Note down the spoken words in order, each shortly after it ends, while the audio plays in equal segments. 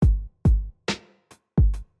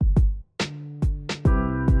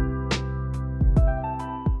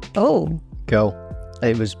Oh. Go.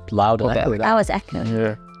 It was loud and echoey. That was echo.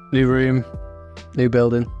 Yeah. New room, new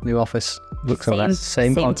building, new office. Looks like that.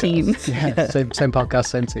 Same podcast. team. Yeah, same podcast,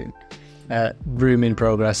 same team. Room in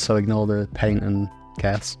progress, so ignore the paint and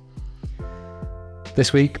chaos.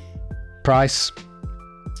 This week, price,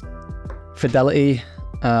 Fidelity,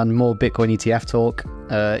 and more Bitcoin ETF talk.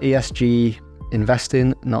 ESG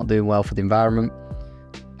investing, not doing well for the environment.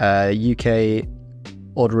 UK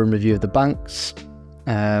order room review of the banks.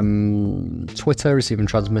 Twitter receiving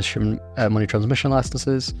money transmission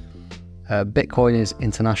licenses. Bitcoin is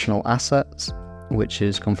international assets, which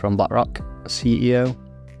has come from BlackRock CEO.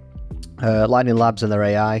 Lightning Labs and their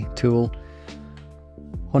AI tool.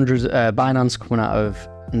 Binance coming out of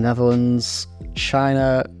Netherlands.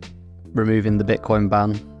 China removing the Bitcoin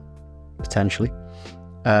ban, potentially.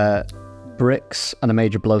 BRICS and a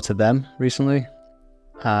major blow to them recently.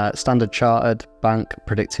 Standard Chartered Bank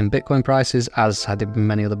predicting Bitcoin prices, as had been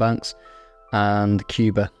many other banks. And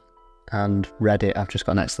Cuba and Reddit. I've just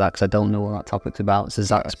got next to that because I don't know what that topic's about. It's a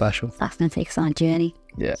Zach special. That's going to take us on a journey.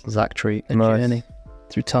 Yeah, Zach treat. A nice. Journey.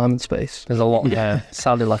 Through time and space. There's a lot. Yeah,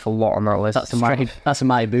 sounded like a lot on that list. That's a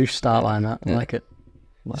mighty boost start line. That I like it.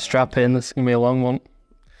 Strap in. This is gonna be a long one.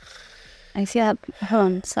 I see that. Hold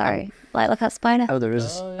on, sorry. Like, look at that spider. Oh, there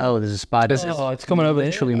is. Oh, there's a spider. It's coming over.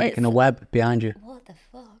 Literally making a web behind you. What the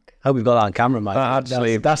fuck? I hope we've got that on camera, Mike.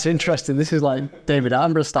 Actually, that's interesting. This is like David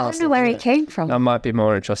Attenborough I style. don't know where it came from. That might be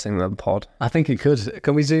more interesting than the pod. I think it could.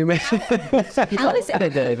 Can we zoom in? How is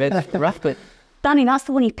it? David, rapid. Danny, that's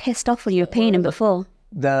the one you pissed off when you were peeing him before.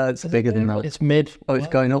 That's bigger than that. it's mid. Oh, it's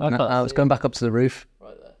going up now. Oh, it's going back up to the roof.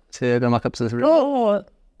 So going back up to the roof. Oh,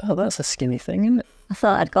 that's a skinny thing, isn't it? I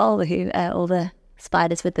thought I'd got all the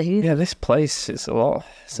spiders with the hoof. Yeah, this place is a lot.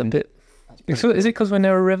 It's a bit. Is it because we're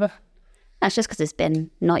near a river? That's just because it's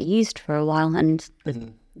been not used for a while, and well,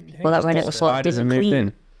 that when it was Spiders have moved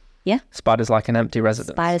in. Yeah, Spiders like an empty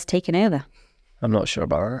residence. spiders taking over. I'm not sure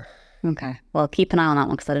about that. Okay, well, keep an eye on that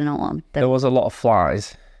one because I don't know what There was a lot of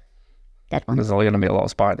flies. dead ones. There's only going to be a lot of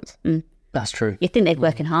spiders. That's true. You'd think they'd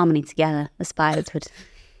work in harmony together. The spiders would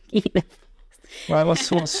eat them. Right, what's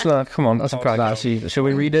come on, that's a crack. Actually, shall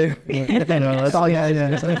we redo?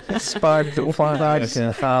 Spiders and flies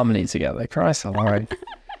in harmony together. Christ alive.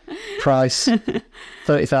 Price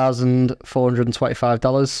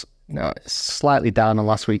 $30,425. No, Slightly down on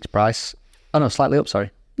last week's price. Oh no, slightly up.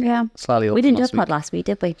 Sorry, Yeah, slightly up. we didn't from just pod last week,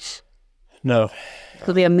 did we? No.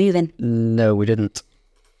 Because we were moving. No, we didn't.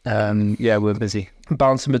 Yeah, we're busy.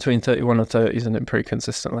 bouncing between 31 and 30, isn't it, pretty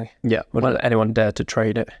consistently? Yeah. Wouldn't anyone dare to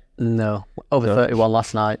trade it? No, over 31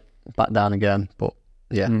 last night, back down again. But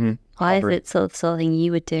yeah, Why is it sort of something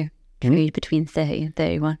you would do? Trade between 30 and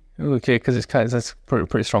 31. Okay, because it's kind of that's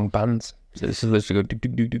pretty strong bands. So this is literally go do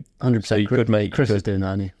do do. 100%. So you could make Chris is doing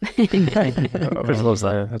that, isn't he? Chris loves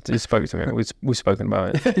that. He spoke to me. We've spoken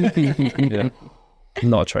about it. Yeah.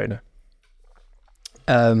 Not a trader.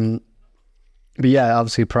 But yeah,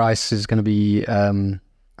 obviously price is going to be, I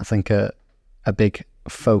think, a big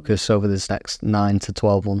focus over this next 9 to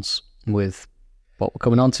 12 months with what we're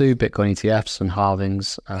coming on to, Bitcoin ETFs and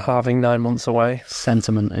halvings. Halving 9 months away.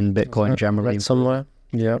 Sentiment in Bitcoin generally. Read somewhere.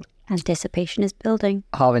 Yeah. Anticipation is building.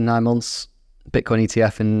 Halving 9 months, Bitcoin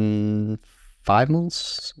ETF in 5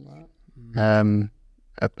 months.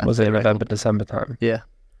 Was it November, December time? Yeah.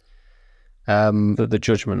 The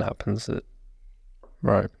judgment happens at...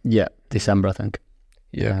 Right. Yeah, December, I think.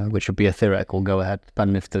 Yeah. Which would be a theoretical go-ahead,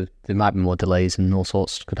 depending if there might be more delays and all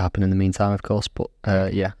sorts could happen in the meantime, of course. But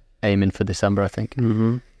yeah, aiming for December, I think.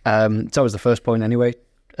 Mm-hmm. So that was the first point anyway.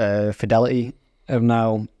 Fidelity have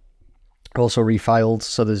now also refiled.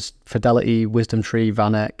 So there's Fidelity, Wisdom Tree,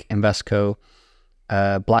 VanEck, Invesco,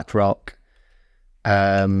 BlackRock.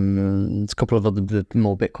 There's a couple of other the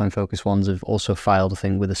more Bitcoin-focused ones have also filed a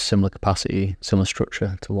thing with a similar capacity, similar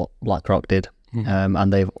structure to what BlackRock did. Mm-hmm.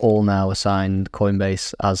 And they've all now assigned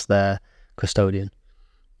Coinbase as their custodian.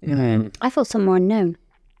 I thought some were unknown.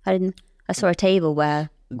 I saw a table where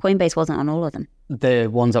Coinbase wasn't on all of them. The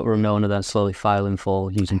ones that were unknown are then slowly filing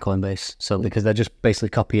for using Coinbase. So because they're just basically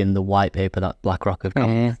copying the white paper that BlackRock have got,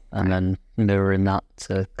 and then mirroring that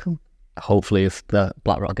to hopefully if the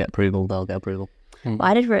BlackRock get approval, they'll get approval.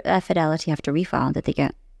 Why did Fidelity have to refile? Did they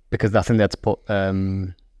get Because I think they had to put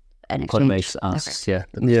an exchange? Coinbase as the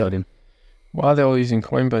custodian. Why are they all using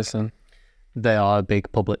Coinbase then? They are a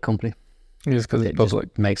big public company. Just because it's public.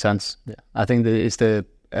 Just makes sense. Yeah. I think that it's the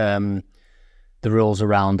rules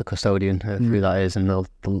around the custodian, who that is, and there'll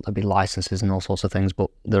be licenses and all sorts of things, but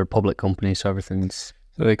they're a public company, so everything's...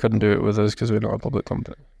 So they couldn't do it with us because we're not a public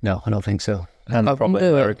company? No, I don't think so. And probably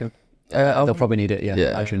American. They'll probably need it, yeah.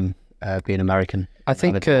 Imagine being American. I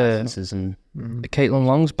think... licenses and Caitlin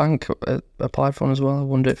Long's bank applied for one as well. I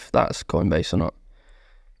wonder if that's Coinbase or not.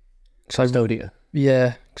 Custodia.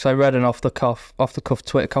 Yeah, because I read an off the cuff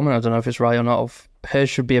Twitter comment. I don't know if it's right or not. Of hers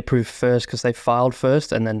should be approved first because they filed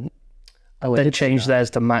first, and then they changed theirs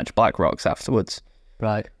to match BlackRock's afterwards.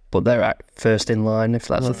 Right. But they're at first in line, if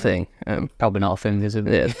that's a thing. Probably not a thing, is it?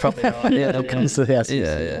 Yeah, it's probably not.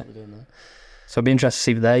 Yeah. So I'd be interested to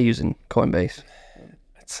see if they're using Coinbase.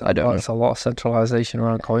 It's a lot of centralization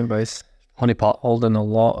around Coinbase. Honeypot. Holding a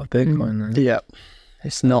lot of Bitcoin. Yeah.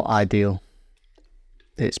 It's not ideal.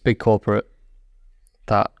 It's big corporate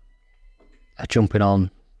that are jumping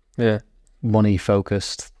on. Yeah. Money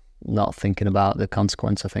focused, not thinking about the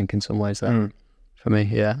consequence, I think, in some ways there. For me,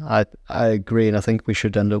 yeah. I agree, and I think we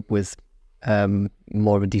should end up with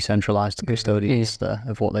more of a decentralized custodians there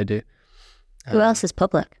of what they do. Who else is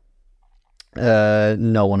public?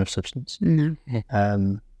 No one of substance. No.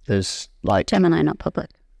 There's like Gemini not public.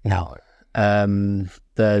 no.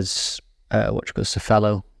 There's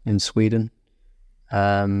Cefello in Sweden.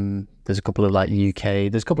 There's a couple of like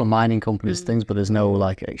UK. There's a couple of mining companies, things, but there's no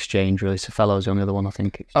like exchange really. Cefello's the only other one I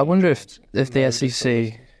think. I wonder if the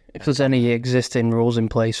SEC, if there's any existing rules in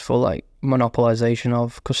place for like monopolization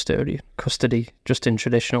of custody just in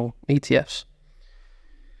traditional ETFs.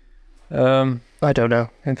 I don't know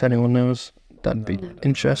if anyone knows. That'd be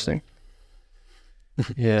interesting.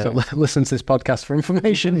 Yeah. So listen to this podcast for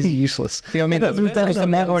information is useless. I mean, That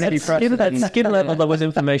skin level, there was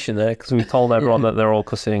information there because we told everyone that they're all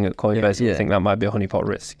custodying at Coinbase. And I think that might be a honeypot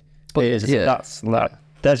risk. But it is. Yeah.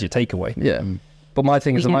 There's your takeaway. Yeah. But my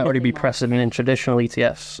thing is there might already be precedent in traditional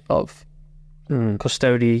ETFs of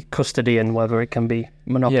custody and whether it can be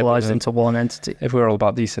monopolized into one entity. If we're all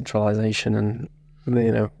about decentralization and,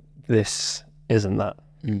 this isn't that.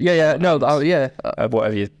 Whatever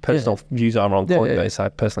your personal views are on Coinbase, I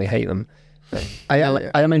personally hate them. I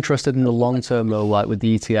am interested in the long term though, like with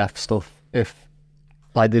the ETF stuff. If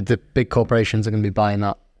like the big corporations are going to be buying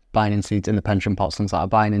into in the pension pots and that are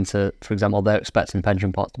buying into, for example, they're expecting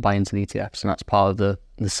pension pots to buy into the ETFs, and that's part of the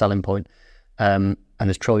selling point. And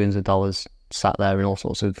there's trillions of dollars sat there in all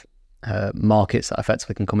sorts of markets that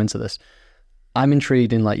effectively can come into this. I'm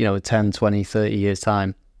intrigued in 10, 20, 30 years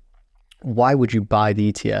time. Why would you buy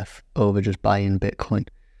the ETF over just buying Bitcoin?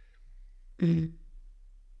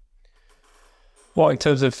 Well, in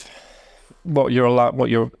terms of what you're allowed,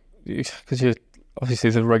 because you're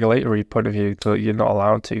obviously there's a regulatory point of view that you're not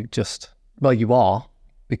allowed to just. Well, you are,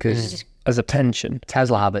 because as a pension.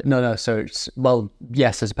 Tesla have it. No. So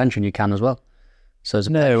yes, as a pension you can as well. So as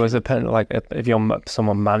a if you're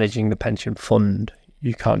someone managing the pension fund,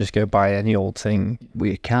 you can't just go buy any old thing.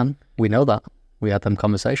 We can. We know that. We had them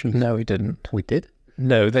conversations. No, we didn't. We did.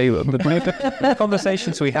 No, the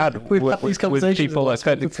conversations we had with people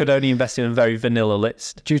that could only invest in a very vanilla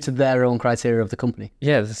list. Due to their own criteria of the company.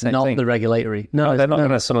 Yeah, the same not thing. The regulatory. No, they're not going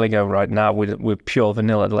to suddenly go, right now, we're pure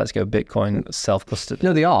vanilla, let's go Bitcoin self-custody.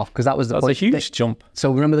 No, they are, because that was the point. That's a huge jump.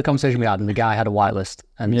 So remember the conversation we had, and the guy had a whitelist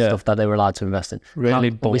and stuff that they were allowed to invest in. Really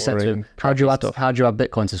boring. We said to him, how do you add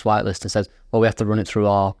Bitcoin to this whitelist? And says, well, we have to run it through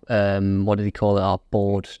our, what did he call it, our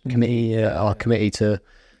board committee, our committee to...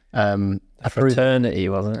 a fraternity,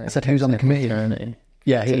 wasn't it? I said, who's on the committee? Fraternity.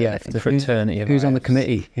 Yeah. The fraternity. Who's on the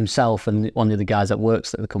committee? Himself and one of the guys that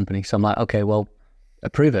works at the company. So I'm like, okay, well,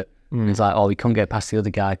 approve it. And he's like, we couldn't get past the other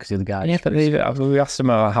guy because the other guy... Yeah, but we asked him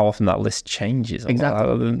how often that list changes.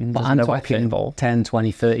 Exactly. But I'm talking 10,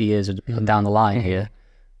 20, 30 years down the line here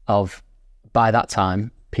of, by that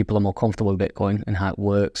time, people are more comfortable with Bitcoin and how it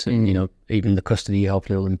works. And, even the custody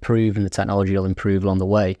hopefully will improve and the technology will improve along the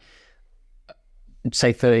way.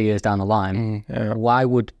 Say 30 years down the line, why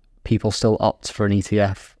would people still opt for an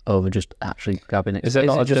ETF over just actually grabbing it? Is it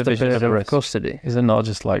not just a bit of custody? Is it not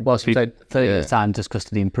just like... Well, so 30 years time, does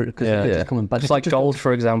custody improve? Just like gold,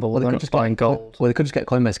 for example. They're just buying gold. Well, they could just get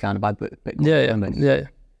Coinbase account and buy Bitcoin. Yeah.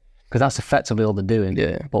 Because that's effectively all they're doing.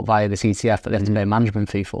 Yeah. But via this ETF that they have to pay a management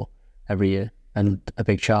fee for every year and a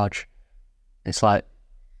big charge. It's like,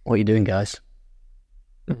 what are you doing, guys?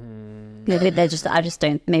 Yeah, maybe they're just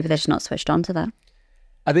not switched on to that.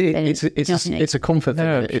 I think it's a comfort thing.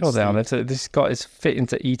 No, sure they are. It's fit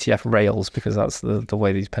into ETF rails because that's the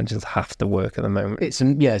way these pensions have to work at the moment. It's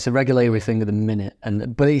a regulatory thing at the minute,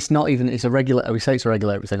 but it's not even. It's a regular. We say it's a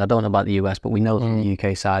regulatory thing. I don't know about the US, but we know from the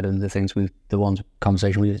UK side and the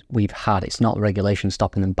conversation we've had. It's not regulation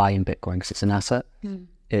stopping them buying Bitcoin because it's an asset.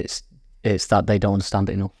 It's that they don't understand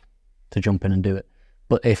it enough to jump in and do it.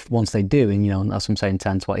 But if once they do, and that's what I'm saying,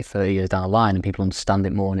 10, 20, 30 years down the line, and people understand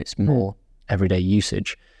it more, and it's more everyday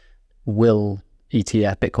usage, will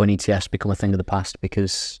Bitcoin ETFs become a thing of the past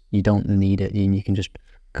because you don't need it and you can just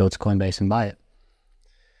go to Coinbase and buy it?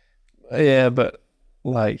 Yeah, but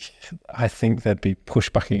like I think there'd be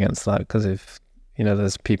pushback against that because if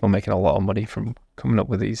there's people making a lot of money from coming up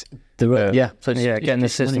with these. So getting the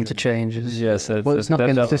system to change. Well, it's not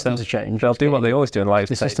getting the system to change. They'll do what they always do in life.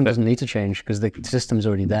 The system doesn't need to change because the system's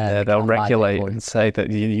already there. Yeah, they'll regulate and say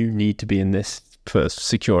that you need to be in this for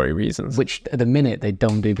security reasons. Which at the minute they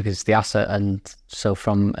don't do because it's the asset, and so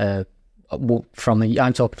I'm talking from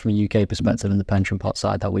a UK perspective and the pension pot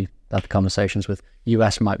side that we've had conversations with.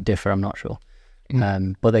 US might differ, I'm not sure,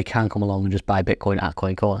 but they can come along and just buy Bitcoin at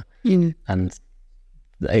CoinCorner, and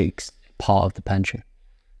it's part of the pension.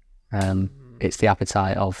 It's the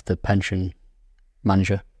appetite of the pension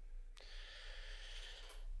manager.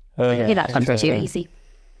 That comes too easy.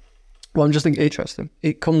 Well, I'm just thinking, Interesting.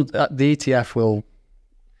 it comes. The ETF will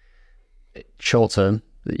short term.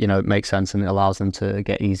 It makes sense and it allows them to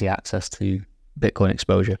get easy access to Bitcoin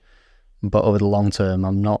exposure. But over the long term,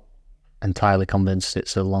 I'm not entirely convinced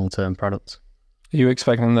it's a long term product. Are you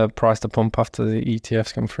expecting the price to pump after the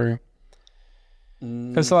ETFs come through?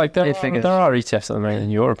 Because there are ETFs at the moment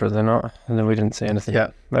in Europe, are there not? And then we didn't see anything.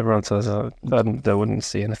 Yeah, everyone says they wouldn't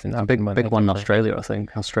see anything. A big one in Australia, I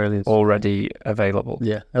think. Australia's already available.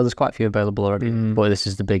 Yeah, there's quite a few available already. But this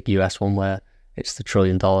is the big US one where it's the $1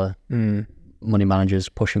 trillion money managers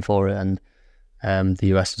pushing for it, and the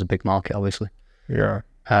US is a big market, obviously. Yeah.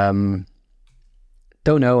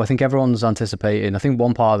 Don't know. I think everyone's anticipating. I think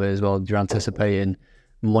one part of it as well, you're anticipating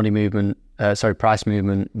price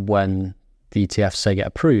movement when the ETFs say get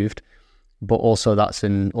approved, but also that's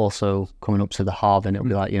also coming up to the halving. It'll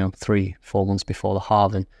be like 3-4 months before the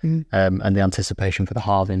halving, and the anticipation for the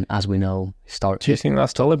halving, as we know, historically. Do you think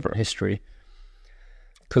that's deliberate? History,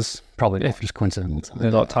 because probably if just coincidental.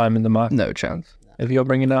 There's not time in the market. No chance. If you're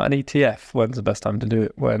bringing out an ETF, when's the best time to do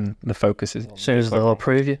it? When the focus is as soon as they'll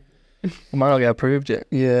approve you. It might not get approved yet.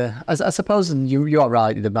 Yeah, I suppose you are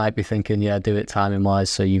right. They might be thinking, do it timing wise,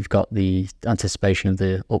 so you've got the anticipation of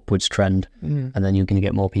the upwards trend, and then you're going to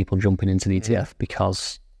get more people jumping into the ETF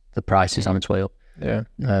because the price is on its way up. Yeah.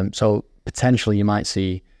 So potentially you might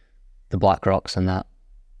see the BlackRocks and that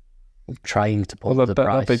trying to pump the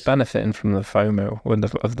price. They'll be benefiting from the FOMO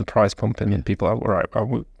of the price pumping, and people are right.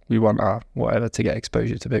 We want our whatever to get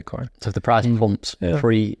exposure to Bitcoin. So if the price pumps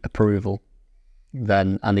pre-approval,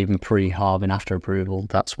 then and even pre-halving after approval,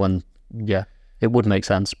 that's when it would make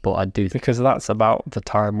sense. But I do because that's about the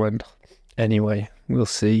time when anyway we'll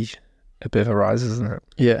see a bit of a rise, isn't it?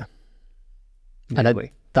 Yeah. And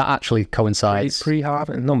that actually coincides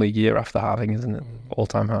pre-halving, normally a year after halving, isn't it?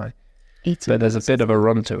 All-time high. But there's a bit of a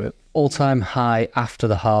run to it. All-time high after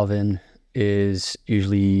the halving is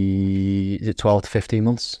usually 12 to 15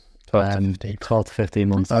 months. 12 to 15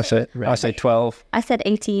 months. I say 12. I said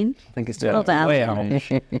 18. I think it's 12. Way out.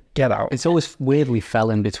 Get out. It's always weirdly fell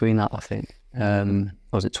in between that, I think.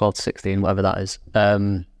 Was it 12 to 16, whatever that is. I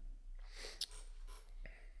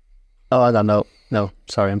don't know. No,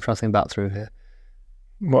 sorry, I'm trying to think back through here.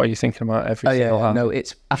 What are you thinking about every single halving? No,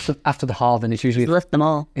 it's after the halving. It's usually lift them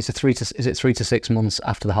all. Is it 3 to 6 months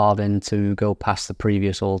after the halving to go past the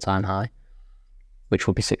previous all-time high, which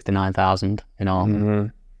would be 69,000 in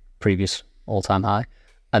our previous all-time high,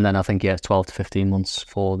 and then I think 12 to 15 months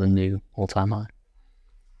for the new all-time high.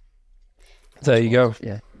 There you go.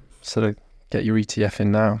 Yeah. So get your ETF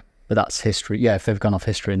in now. But that's history. Yeah, if they've gone off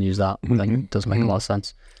history and used that, then it does make a lot of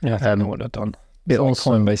sense. Yeah, I think I would have done.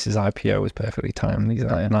 Coinbase's IPO was perfectly timed. These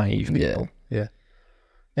are naive people. Yeah.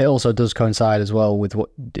 It also does coincide as well with what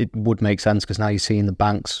it would make sense because now you're seeing the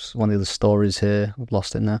banks. One of the stories here, I've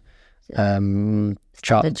lost it now.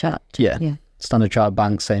 Standard Chart. Yeah. Standard Chartered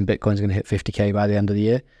Bank saying Bitcoin's going to hit 50k by the end of the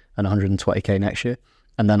year and 120k next year.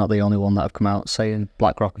 And they're not the only one that have come out saying.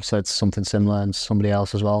 BlackRock have said something similar, and somebody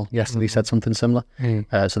else as well yesterday said something similar.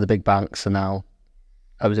 So the big banks are now,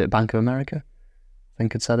 was it Bank of America? I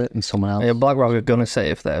think had said it, and someone else. Yeah, BlackRock are going to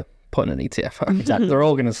say if they're putting an ETF out. Exactly. They're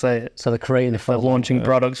all going to say it. So they're creating They're launching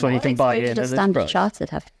products when you can buy it. Does Standard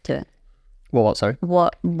Chartered have to it? Well, what, sorry?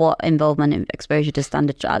 What involvement in exposure to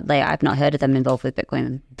Standard Chartered? I've not heard of them involved with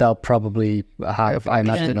Bitcoin. They'll probably have, I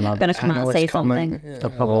imagine, they're going to come out and say something. They'll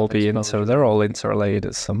probably all be in, so they're all interrelated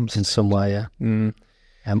in some way, yeah.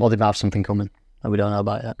 Or they might have something coming that we don't know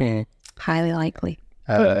about yet. Highly likely.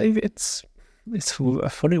 It's a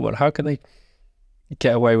funny one. How can they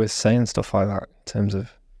get away with saying stuff like that in terms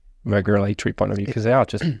of regulatory point of view? Because they are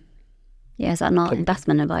just... Yeah, is that not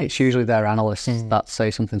investment advice? It's usually their analysts that say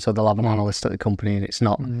something, so they'll have an analyst at the company, and it's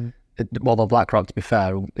not... Although BlackRock, to be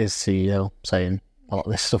fair, is CEO saying a lot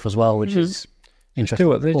of this stuff as well, which is interesting.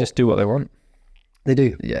 They just do what they want. They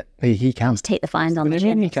do. Yeah. He can. Just take the fines on the He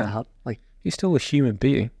chin. can. He's still a human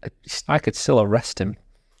being. I could still arrest him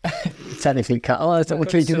Technically can't. Oh, that's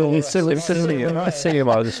what we do. It's I see him.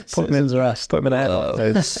 I'll just put him in arrest. Put him in a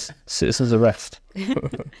headlock. Citizens arrest.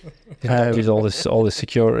 He's all this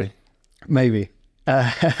security. Maybe.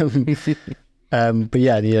 But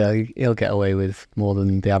yeah, he'll get away with more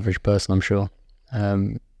than the average person, I'm sure.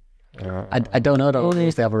 I don't know. I don't know what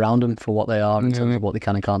they have around them for what they are in terms of what they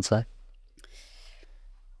can and can't say.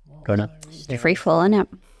 Go on. Free fall, innit?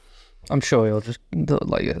 I'm sure he'll just,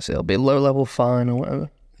 like I say, it'll be a low-level fine or whatever.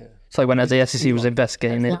 It's like when the SEC was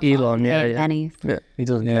investigating Elon, Pennies. yeah. He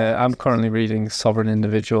doesn't. Yeah, I'm currently reading Sovereign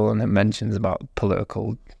Individual, and it mentions about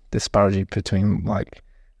political disparity between like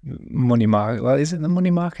money market. Well, is it the money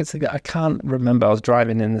markets? I can't remember. I was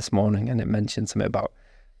driving in this morning, and it mentioned something about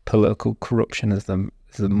political corruption as the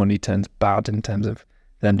money turns bad in terms of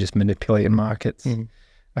them just manipulating markets.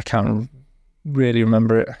 I can't really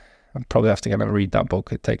remember it. I'd probably have to go and read that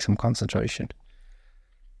book. It takes some concentration.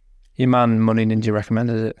 Your man Money Ninja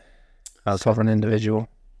recommended it. Sovereign Individual.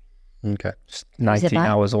 Okay. Just 19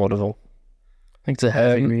 hours audible. I think it's a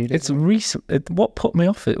heavy read. It's Reese. What put me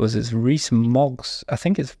off it was it's Reese Moggs. I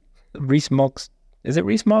think it's Reese Moggs. Is it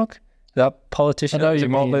Reese Mogg? That politician? I know you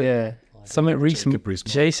mean, yeah. Something Reese.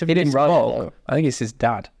 Jason. He didn't write it. I think it's his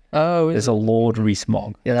dad. Oh, there's a Lord Rees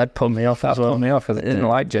Mogg. Yeah, that put me off as well. That put me off because I didn't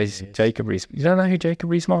like Jacob Rees. You don't know who Jacob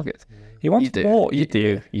Rees Mogg is? He wants more. You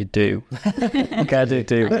do. Okay, I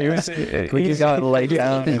do. We just got to lay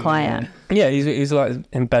down. Be quiet. Yeah, he's like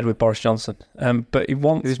in bed with Boris Johnson. But he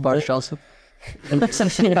wants. Who's Boris Johnson?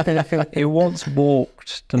 He once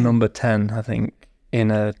walked to number 10, I think,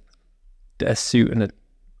 in a suit and a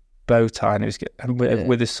bow tie, and he was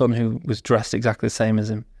with his son who was dressed exactly the same as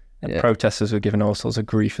him. And protesters were giving all sorts of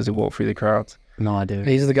grief as he walked through the crowd. No idea.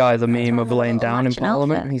 He's the guy, the meme of laying down in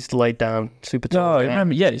Parliament. He's laid down super tall. No, I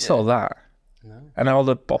remember. Yeah, you saw that. No. And all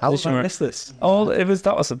the opposition. How did I miss this? That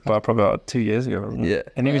was probably about 2 years ago. Yeah.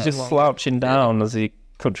 And he was just slouching down as the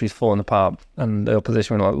country's falling apart, and the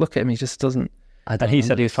opposition were like, "Look at him, he just doesn't." And he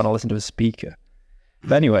said he was trying to listen to a speaker.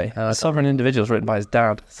 But anyway, Sovereign Individual is written by his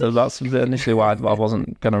dad, so that's initially why I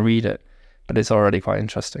wasn't going to read it. But it's already quite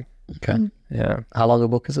interesting. Okay. Yeah. How long a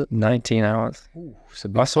book is it? 19 hours. Ooh,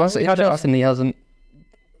 That's interesting. He hasn't.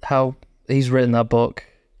 How he's written that book,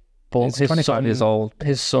 but he's 25 years old.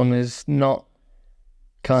 His son is not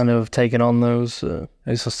kind of taking on those.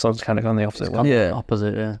 His son's kind of gone the opposite way. Yeah.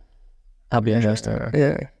 Opposite. Yeah. That'd be interesting.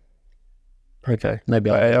 Yeah. Okay. Maybe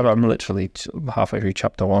I'm literally halfway through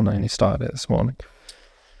chapter 1, and he started it this morning.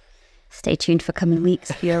 Stay tuned for coming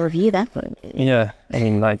weeks for your review then. Yeah,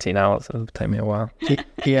 19 hours. It'll take me a while.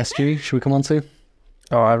 ESG, should we come on to?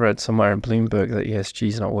 Oh, I read somewhere in Bloomberg that ESG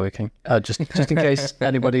is not working. Just in case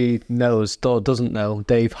anybody knows or doesn't know,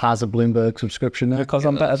 Dave has a Bloomberg subscription now. Because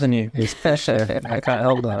I'm better than you. I can't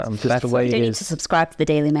help that. I'm just the way You it need is. to subscribe to the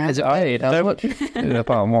Daily Mail. Is it paid? How much?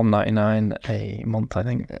 About $1.99 a month, I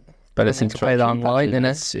think. But it's to pay that online, isn't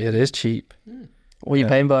it? It is cheap. Were you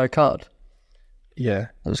paying by a card? Yeah.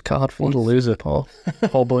 It was card for What a loser. Paul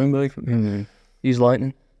Bloomberg. Use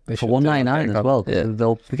Lightning. For $1.99 as well. Yeah.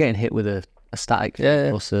 They'll be getting hit with a static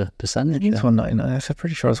plus a percentage. It's $1.99. I'm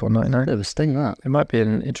pretty sure it's $1.99. Bit of a sting, that. It might be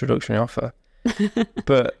an introductory offer.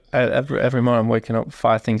 But every morning I'm waking up,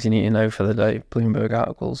 5 things you need to know for the day. Bloomberg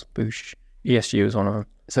articles, boosh. ESG was one of them.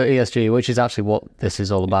 So ESG, which is actually what this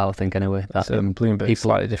is all about, I think, anyway. That so Bloomberg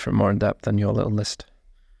slightly different, more in depth than your little list.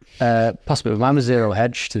 Possibly. Mine was zero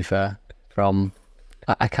hedge, to be fair.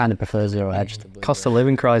 I kind of prefer zero hedge. Cost of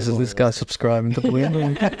living crisis, this guy's subscribing to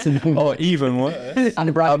Bloomberg. Or even worse.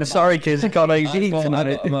 I'm sorry, kids, you got AD.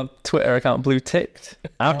 My Twitter account blue ticked.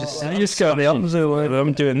 I'm just going the opposite way.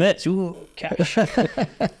 I'm doing this. Ooh, cash.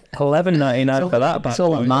 $11.99 for that. It's all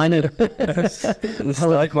like mine. It's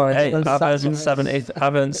like mine. Hey,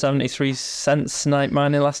 I've earned 73 cents night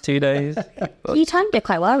mine in the last 2 days. You timed it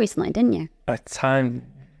quite well recently, didn't you? I timed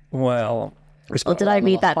well. Or did I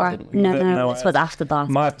read that? No, this was after that.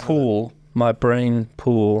 My brain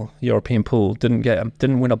pool, European pool,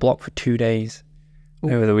 didn't win a block for 2 days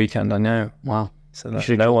over the weekend. I know. Wow. So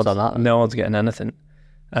no one's getting anything,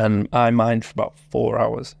 and I mined for about 4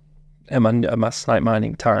 hours. And my snipe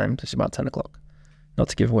mining time is about 10 o'clock. Not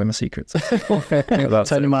to give away my secrets. Turn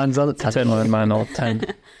your minds on at 10. Turn my mind on at 10,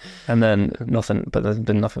 and then nothing. But there's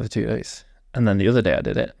been nothing for 2 days. And then the other day I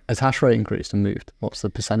did it. Has hash rate increased and moved? What's the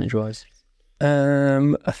percentage wise?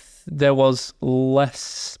 There was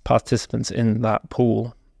less participants in that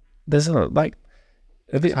pool. There's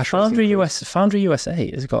Foundry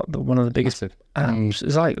USA has got one of the biggest apps.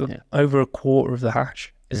 It's like over a quarter of the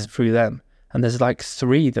hash is through them, and there's like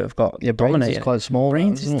 3 that have got dominated. It's quite small.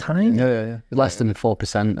 Brains is tiny. Yeah. Less than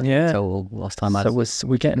 4%. Yeah. Total last time I. So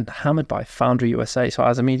we're getting hammered by Foundry USA. So I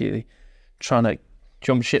was immediately trying to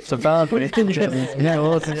jump ships of Foundry. Yeah,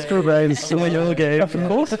 well, it's still there. It's still your game. Of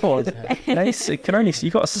course it was. Nice. It can only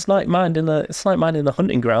you got a slight mind in the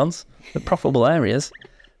hunting grounds, the profitable areas,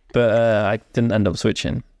 but I didn't end up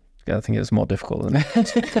switching. I think it was more difficult than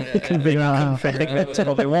it's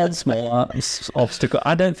probably one small obstacle.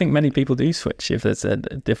 I don't think many people do switch if it's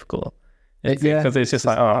difficult. Because it's just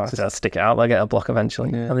like, I'll stick it out. I get a block eventually,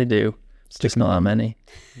 and they do. It's just not that many.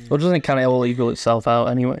 Well, doesn't it kind of all equal itself out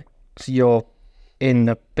anyway? So you're in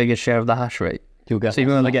the bigger share of the hash rate. You'll get. So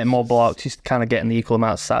even though they're getting more blocks, you're kind of getting the equal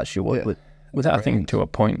amount of sats you would with I think to a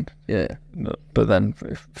point. Yeah. But then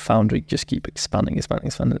if Foundry just keep expanding,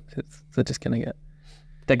 they're just going to get.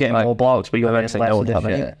 They're getting more blocks, but you're getting less have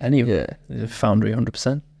any of it. Foundry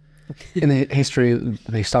 100%. In the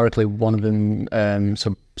historically, one of them,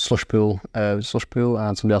 some slush pool, and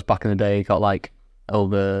somebody else back in the day got like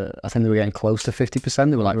over. I think they were getting close to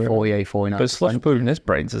 50%. They were like 48, 49%. But slush pooling is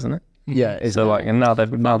brains, isn't it? Yeah. So like, and now they're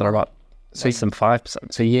about less than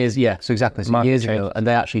 5%. So years, so exactly. So years ago, and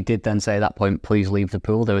they actually did then say at that point, please leave the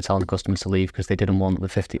pool. They were telling the customers to leave because they didn't want the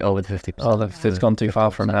 50 over the 50%. Oh, it's gone too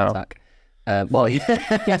far from now. Attack. Well,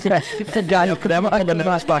 the guy who could have the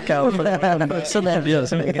match back out. So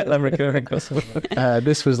get them recurring customers.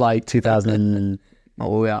 This was like 2000. What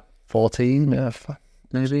were we at? 14? Yeah,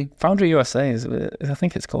 maybe. Foundry USA I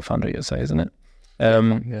think it's called Foundry USA, isn't it?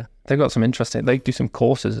 They've got some interesting. They do some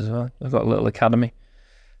courses as well. They've got a little academy.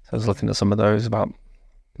 So I was looking at some of those about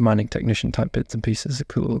mining technician type bits and pieces.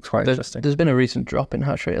 It looks quite interesting. There's been a recent drop in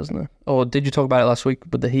hash rate, hasn't there? Or did you talk about it last week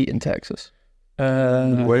with the heat in Texas?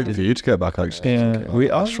 Waiting for you to go back, actually. Yeah,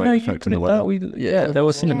 there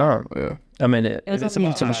was something that. Yeah. I mean, It's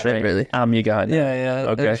about hash rate, really. I'm your guy. Yeah.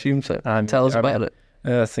 Okay. I assume so. And tell us about it.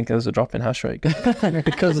 I think there was a drop in hash rate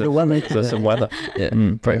Because of the weather. There's some weather. Yeah,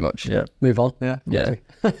 pretty much. Yeah. Move on. Yeah,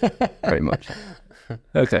 pretty much.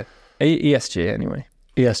 Okay. ESG anyway.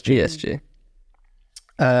 ESG.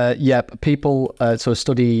 People. So a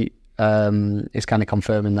study is kind of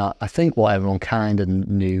confirming that. I think what everyone kind of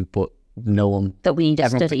knew, but no one. That we need a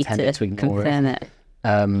everyone study pretended to ignore confirm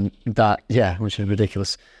it. Which is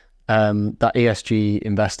ridiculous. That ESG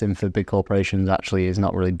investing for big corporations actually is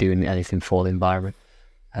not really doing anything for the environment.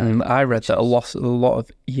 I read that a lot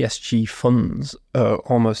of ESG funds are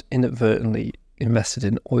almost inadvertently invested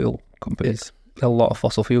in oil companies. A lot of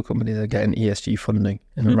fossil fuel companies are getting ESG funding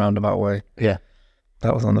in a roundabout way. Yeah.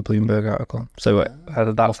 That was on the Bloomberg article. So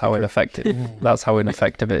that's how ineffective. That's how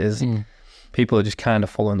ineffective it is. People are just kind of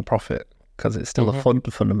following the profit because it's still a fund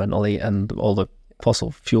fundamentally, and all the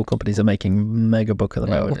fossil fuel companies are making mega buck at the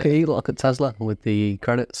moment. Look at Tesla with the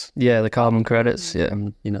credits. Yeah, the carbon credits. Yeah,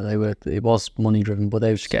 it was money driven, but they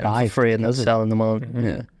were just getting them for free and they're selling them on.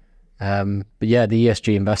 Yeah. But yeah, the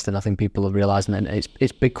ESG investing, I think people are realising, and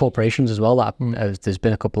it's big corporations as well. That there's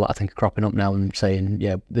been a couple that I think are cropping up now and saying,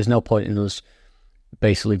 there's no point in us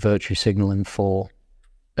basically virtue signalling for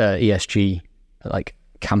ESG like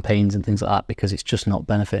campaigns and things like that because it's just not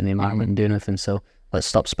benefiting the environment and doing anything. So let's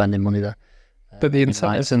stop spending money there. But the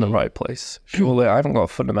incentive's in the right place. Surely, I haven't got a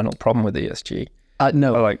fundamental problem with ESG.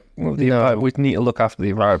 No. We need to look after the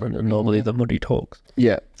environment, and normally the money talks.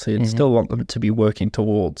 Yeah. So you'd still want them to be working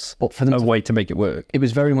towards a way to make it work. It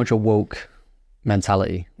was very much a woke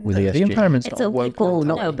mentality with ESG. The environment's It's not all woke. people,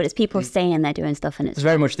 no, but it's people saying they're doing stuff and It's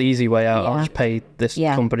very much the easy way out. I'll Yeah. just pay this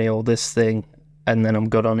company or this thing, and then I'm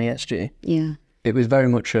good on ESG. Yeah. It was very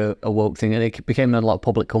much a woke thing, and it became a lot of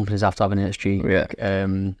public companies have to have an ESG.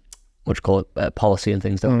 What do you call it? Policy and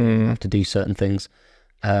things. Don't have to do certain things.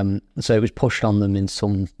 So it was pushed on them in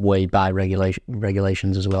some way by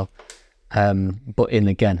regulations as well. But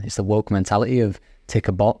it's the woke mentality of tick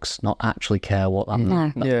a box, not actually care what that.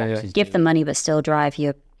 No. Box is Give doing. them money, but still drive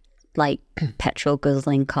your petrol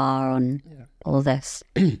guzzling car on all this.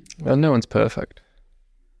 Well, no one's perfect.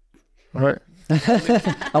 Right?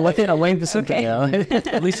 I'm waiting for something.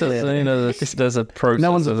 At least there's a process.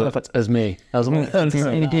 No one's as perfect as me.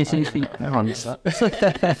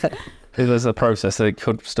 There's a process that it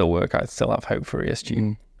could still work. I still have hope for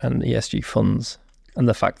ESG and ESG funds, and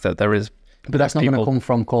the fact that there is. But that's not going to come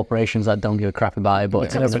from corporations that don't give a crap about it.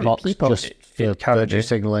 But it's a box just for virtue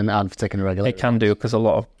signalling and for taking a regulation. It can do because a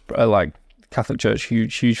lot of Catholic Church,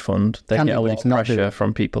 huge fund, they get a lot of pressure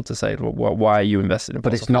from people to say, well, why are you invested in?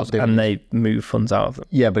 But it's not doing, and they move funds out of them.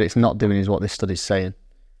 Yeah, but it's not doing is what this study's saying.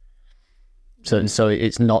 So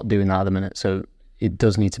it's not doing that at the minute. So it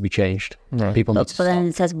does need to be changed. Right. People need to. But then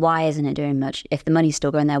it says, why isn't it doing much? If the money's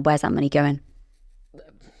still going there, where's that money going?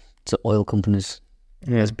 To oil companies,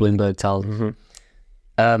 as Bloomberg tells.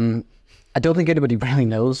 I don't think anybody really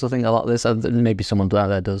knows. I think a lot of this, maybe someone out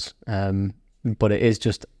there does. But it is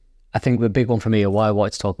just I think the big one for me, or why I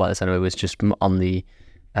wanted to talk about this anyway, was just on the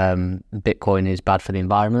Bitcoin is bad for the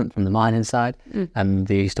environment from the mining side, and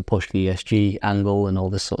they used to push the ESG angle and all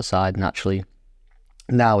this sort of side. And actually,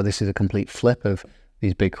 now this is a complete flip of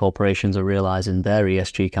these big corporations are realizing their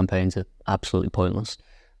ESG campaigns are absolutely pointless,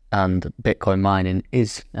 and Bitcoin mining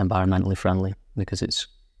is environmentally friendly because it's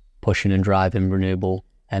pushing and driving renewable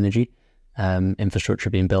energy, infrastructure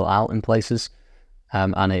being built out in places,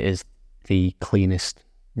 and it is the cleanest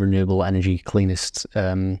renewable energy, cleanest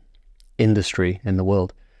industry in the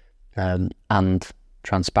world, and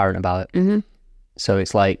transparent about it. So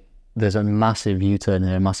it's like there's a massive U-turn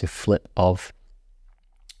and a massive flip of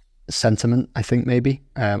sentiment, I think maybe.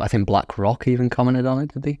 I think BlackRock even commented on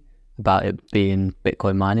it, did they? About it being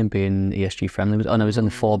Bitcoin mining, being ESG friendly. Oh no, it was in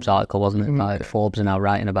the Forbes article, wasn't it? Like Forbes are now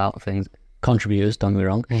writing about things. Contributors, don't get me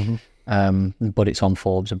wrong. But it's on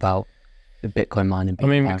Forbes about the Bitcoin mining. I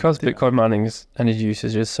mean, because Bitcoin mining's energy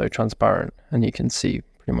usage is so transparent and you can see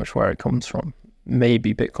pretty much where it comes from,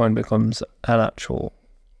 maybe Bitcoin becomes the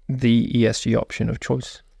ESG option of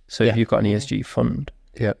choice. So if you've got an ESG fund,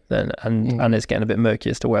 then and it's getting a bit murky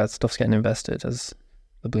as to where stuff's getting invested, as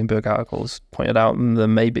the Bloomberg articles pointed out,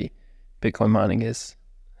 then maybe Bitcoin mining is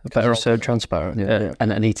a better so transparent.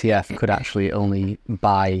 And an ETF could actually only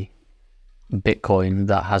buy Bitcoin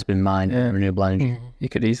that has been mined in renewable energy. You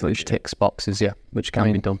could easily which ticks boxes, which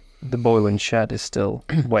can be done. The boiling shed is still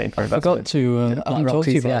waiting for investment. I forgot to talk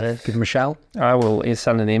to you about it. Give them a shout. I will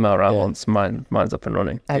send an email around once mine's up and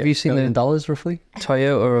running. Have you seen $1 billion the roughly?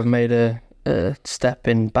 Toyota have made a step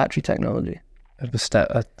in battery technology? A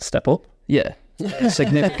step up? Yeah. A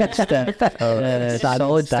significant step.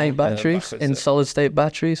 Solid state batteries. In solid state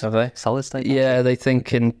batteries. Have they? Solid state? Yeah, they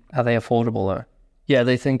think in... Are they affordable though? Yeah,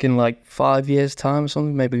 they think in like 5 years' time or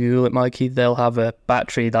something, maybe Google it, Mikey, they'll have a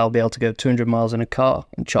battery that'll be able to go 200 miles in a car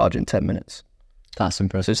and charge in 10 minutes. That's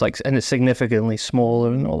impressive. So it's like, and it's significantly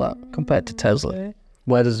smaller and all that compared to Tesla.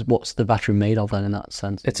 What's the battery made of then in that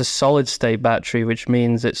sense? It's a solid state battery, which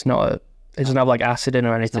means it doesn't have like acid in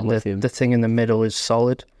or anything. The thing in the middle is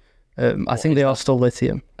solid. I think they are still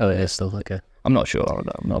lithium. Oh, it is still, okay. I'm not sure.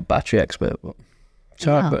 I'm not a battery expert, but...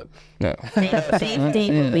 But no.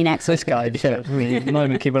 Dave will be next. This guy, I mean, not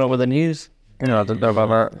even keeping up with the news. I don't know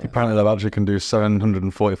about that. Apparently, the battery can do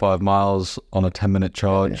 745 miles on a 10-minute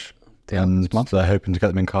charge, and they're hoping to get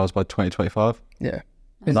them in cars by 2025. Yeah.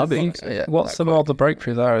 What's the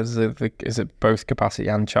breakthrough there? Is it both capacity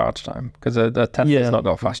and charge time? Because the Tesla's not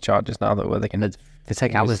got fast chargers now where they can... They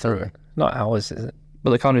take hours through. Not hours, is it? But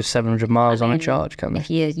they can't do 700 miles on a charge, can they? If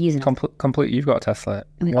you're using complete, you've got a Tesla.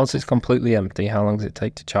 Once it's completely empty, how long does it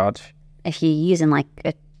take to charge? if you're using like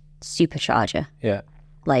a supercharger,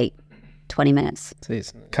 like 20 minutes.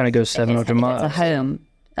 Kind of goes 700 miles. If it's a home,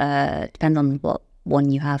 depends on what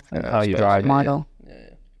one you have. How you drive model.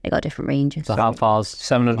 They got different ranges. So how far's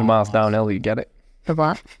 700 miles downhill? You get it. For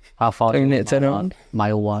what? how far? Turn it on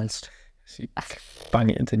mile wise. Bang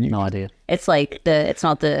it into new. No idea. It's like it's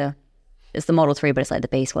the Model 3, but it's like the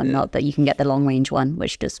base one, not that you can get the long range one,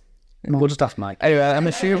 which does. We'll just ask Mike. Anyway, I'm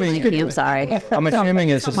assuming. I'm sorry. I'm assuming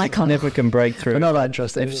it's a significant breakthrough. We're not that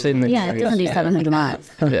interested. If it's in the Yeah, it doesn't do 700 miles.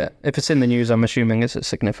 yeah, if it's in the news, I'm assuming it's a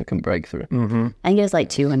significant breakthrough. Mm-hmm. I think it's like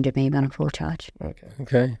 200 maybe on a full charge.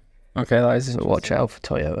 Okay. That is. So watch out for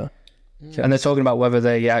Toyota. And they're talking about whether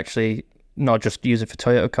they actually not just use it for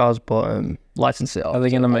Toyota cars, but license it. Are they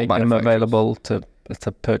going to make them available to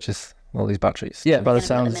purchase all these batteries? Yeah, by the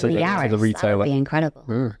sounds of the retailer. That would be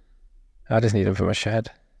incredible. I just need them for my shed.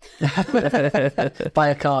 Buy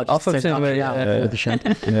a car. Off of with the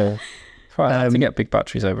shed. Yeah. Quite hard to get big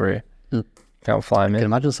batteries over here. Can't fly them I in. can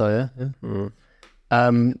imagine so, yeah.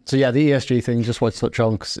 So yeah, the ESG thing, just want to touch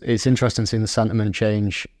on, because it's interesting seeing the sentiment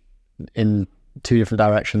change in two different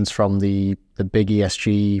directions, from the big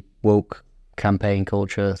ESG woke campaign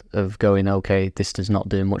culture of going, okay, this is not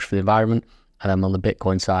doing much for the environment, and then on the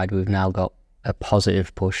Bitcoin side, we've now got a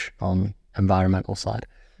positive push on environmental side.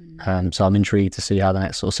 So I'm intrigued to see how the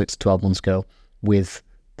next sort of 6 to 12 months go with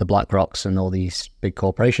the BlackRocks and all these big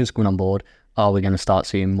corporations coming on board. Are we going to start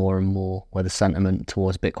seeing more and more where the sentiment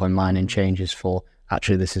towards Bitcoin mining changes for,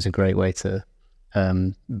 actually, this is a great way to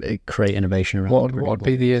create innovation around What would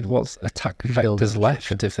be what's attack vectors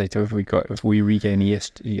left if we regain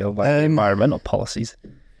ESG environmental policies?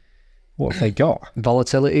 What have they got?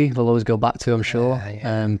 Volatility they'll always go back to, I'm sure,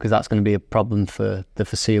 because that's going to be a problem for the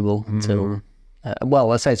foreseeable until well,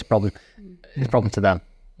 let's say it's a problem to them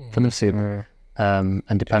for the foreseeable, and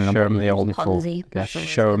depending on show what them the old Ponzi.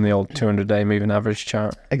 show them the old 200-day moving average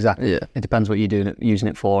chart. Exactly. It depends what you're doing using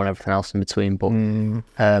it for and everything else in between,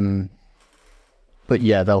 but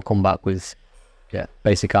yeah, they'll come back with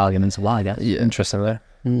basic arguments of why. Interesting there.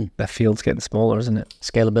 Their field's getting smaller, isn't it?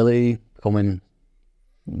 Scalability becoming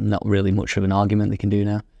not really much of an argument they can do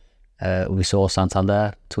now. We saw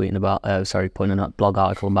Santander tweeting about, putting a blog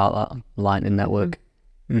article about that Lightning Network.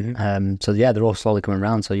 So yeah, they're all slowly coming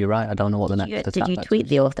around. So you're right. I don't know what the next. Did you tweet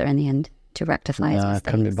the author in the end to rectify his No, I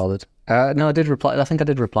mistakes? couldn't be bothered. No, I did reply. I think I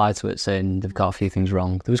did reply to it saying they've got a few things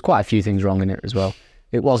wrong. There was quite a few things wrong in it as well.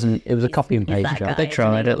 It wasn't. It was a copy and paste that job. guy. They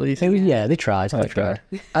tried at least. They tried. They Okay. tried.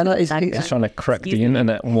 I know it's Just trying to correct Excuse the me.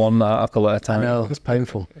 internet one article at a I time. know it's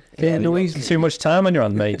painful. Yeah, too much time on your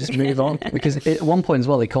hand, mate. Just move on. Because at one point as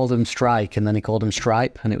well, he called him strike and then he called him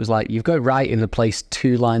stripe, and it was like you've got it right in the place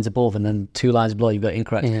 2 lines above, and then 2 lines below you've got it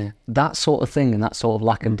incorrect. Yeah. That sort of thing and that sort of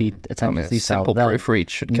lack of attention to detail Simple there proofread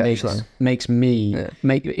should catch them. makes me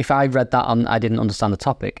if I read that and I didn't understand the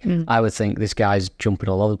topic, I would think this guy's jumping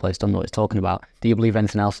all over the place, don't know what he's talking about. Do you believe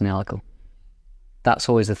anything else in the article? That's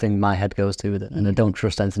always the thing my head goes to with it, and I don't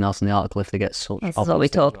trust anything else in the article if they get such. This is what we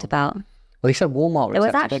talked about. Well, he said Walmart. There was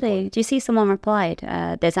accepted actually, do you see someone replied?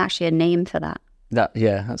 There's actually a name for that. that.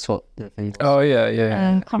 Yeah, that's what the thing. Oh,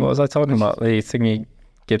 yeah. What was I talking about? The thingy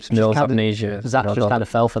Gibbs Mills kind of- amnesia. Zach just kind of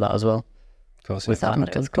fell for that as well. Of course, With yeah.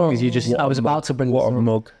 that, because you just. I was about to bring What this a up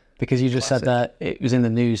mug. because you just said that it was in the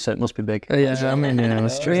news, so it must be big. Yeah, I mean,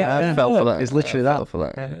 it's true. I fell for that. It's literally I that. fell for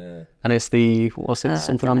that. And it's the what's it?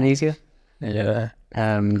 Something amnesia. Yeah.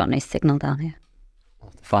 Got no signal down here.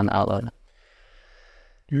 Find that out later.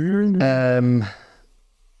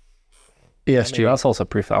 Stu, that's also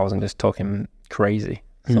proof that I wasn't just talking crazy.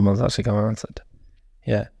 Someone's actually come around and said,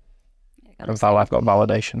 yeah. In fact, I've got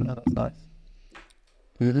validation. That's nice.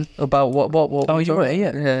 About what? Oh, you're right,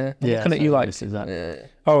 yeah. Yeah. Yeah, Looking at you like, this is that.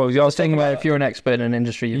 oh, I was Thinking thinking about if you're an expert in an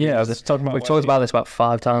industry. yeah, I was just talking about. We've talked about this about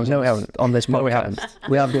 5 times. No, we haven't. On this podcast. No, we haven't.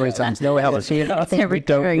 We have great times. No, we haven't. It's a We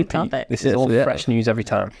don't recurring repeat. topic. This is all Yeah. fresh news every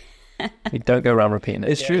time. We don't go around repeating it.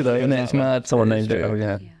 It's true though, isn't it? It's mad. Someone It's named it. true.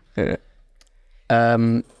 Oh,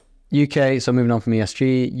 yeah. UK. So moving on from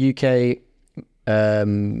ESG, UK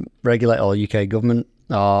regulator or UK government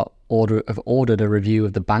have ordered a review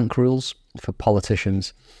of the bank rules for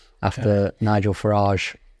politicians after Nigel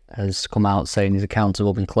Farage has come out saying his accounts have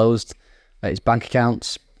all been closed, his bank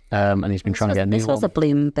accounts, and he's been trying to get a new This was a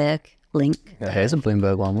one. Bloomberg link. Here's a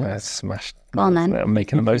Bloomberg one. Look. That's smashed. Go on then. I'm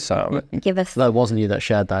making the most out of it. Give us. That wasn't you that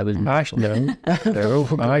shared that. It was Actually,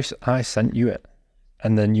 no. I sent you it.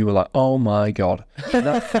 And then you were like, oh my God. That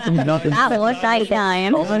was that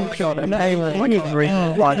time. Oh my God. When you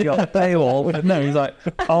read like your paywall. No, he's like,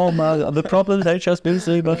 oh my God, the problems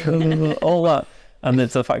HSBC, all that. And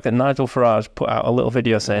it's the fact that Nigel Farage put out a little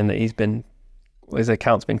video saying that his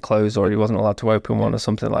account's been closed or he wasn't allowed to open one or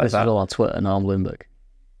something like this is that. all on Twitter and on Bloomberg.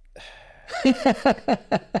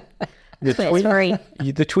 Sorry.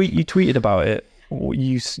 The tweet you tweeted about it,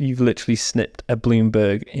 you've literally snipped a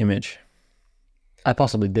Bloomberg image. I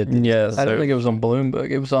possibly did. Yeah, I don't think it was on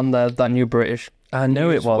Bloomberg. It was on that new British I know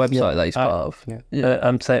it was website that he's part of.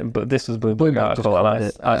 I'm saying, but this was Bloomberg Bloomberg article,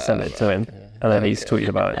 and I sent it to him, and then he's tweeted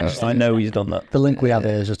about it. I know he's done that. The link we have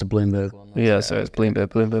here is just a Bloomberg one. Yeah, so it's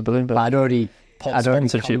Bloomberg. But I'd already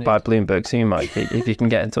Sponsorship by Bloomberg, so you might, if you can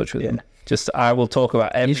get in touch with them. Just, I will talk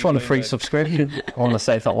about every. You just want a free subscription. I want to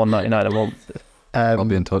save that $1.99 a month. I'll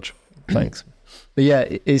be in touch. Thanks. But yeah,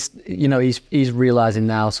 he's realizing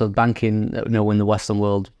now. So banking, in the Western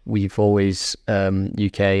world, we've always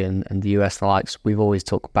UK and the US and the likes. We've always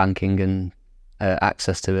took banking and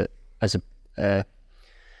access to it as a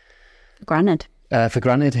Granted. for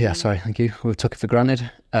granted. Yeah, sorry, thank you. We've took it for granted.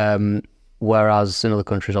 Whereas in other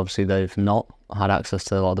countries, obviously, they've not had access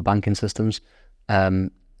to a lot of the banking systems.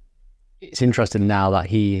 It's interesting now that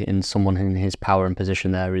he, and someone in his power and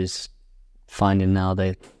position there, is finding now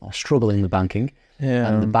they are struggling with banking. Yeah.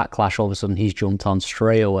 And the backlash, all of a sudden, he's jumped on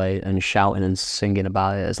straight away and shouting and singing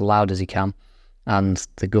about it as loud as he can. And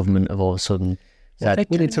the government have all of a sudden said,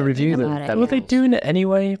 we need to review about it, that. Were they doing it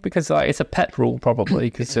anyway? Because it's a pet rule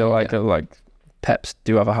probably. Because like peps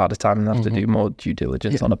do have a harder time and have to do more due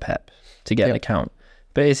diligence on a pep to get an account.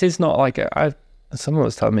 But his is not like someone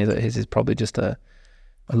was telling me that his is probably just a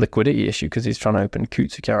liquidity issue because he's trying to open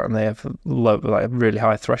Coots account and they have really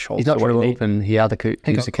high thresholds. He's not for what trying to you need. open. He had a Coots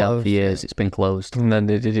got account closed, for years. It's been closed. And then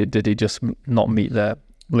did he just not meet their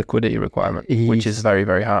liquidity requirement, which is very,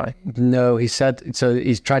 very high? No, he said, so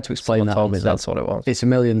he's tried to explain Someone that. told me that that's what it was. It's £1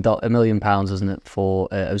 million, isn't it? For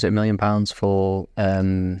was it £1 million for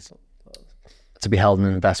to be held in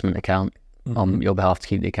an investment account on your behalf to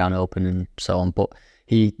keep the account open and so on. But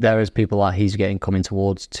there is people that he's getting coming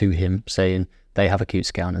towards to him saying they have a Coots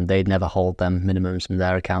account and they'd never hold them minimums and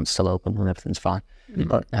their account's still open and everything's fine.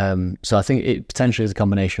 So I think it potentially is a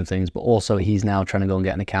combination of things, but also he's now trying to go and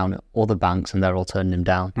get an account at other banks and they're all turning him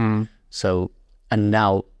down. So And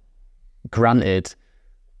now, granted,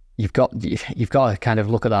 you've got to kind of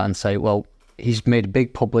look at that and say, well, he's made a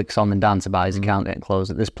big public song and dance about his account getting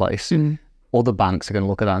closed at this place. Other banks are going to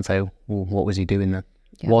look at that and say, well, what was he doing then?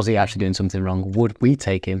 Yeah. Was he actually doing something wrong? Would we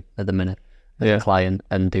take him at the minute as a client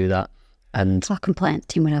and do that? And our compliance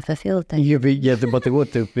team would have a field day. But they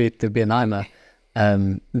would. There'd be a nightmare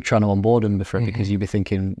trying to onboard him before, because you'd be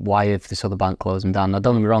thinking, why if this other bank closed him down? Now,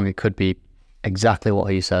 don't get me wrong, it could be exactly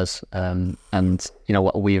what he says, and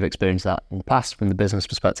what we've experienced that in the past from the business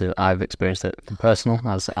perspective. I've experienced it in personal,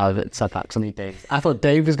 as I've said that. Dave. I thought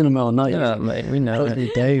Dave was going to moan, not you. Yeah, mate, we know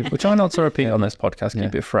it. Dave. We're trying not to repeat on this podcast.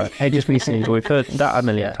 Keep it fresh. HSBC. We've heard that a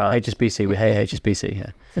million times. HSBC. We hate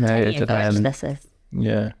HSBC.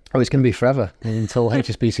 Yeah. Oh, it's going to be forever until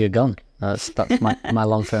HSBC are gone. That's my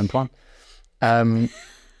long-term plan.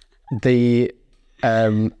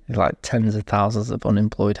 Like tens of thousands of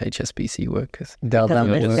unemployed HSBC workers.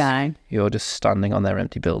 You're just standing on their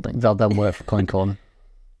empty building. They'll then work for CoinCorner.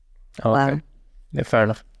 Oh, okay. Wow. Yeah, fair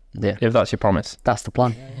enough. Yeah. If that's your promise. That's the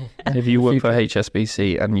plan. If you work for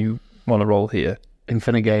HSBC and you want to roll here,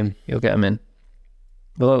 infinite game, you'll get them in.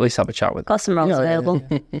 We'll at least have a chat with them. Got some roles available.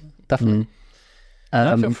 Definitely.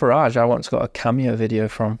 Farage, I once got a cameo video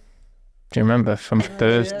from. Do you remember from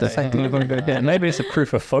Thursday? Maybe it's a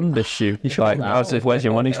proof of fund issue. Where's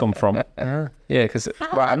your money come from? Yeah, because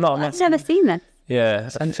I've never seen that. Yeah,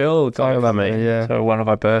 and Phil got it at me. Yeah, so one of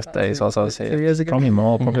my birthdays, I was here 2 years ago.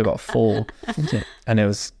 Probably about 4. And it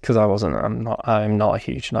was because I'm not a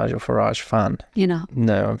huge Nigel Farage fan. You're not?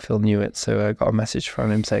 No, and Phil knew it, so I got a message from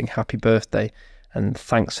him saying happy birthday and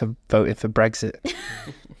thanks for voting for Brexit.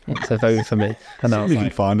 So vote for me. And I was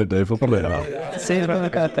like, find it, Dave. We'll put it out. See,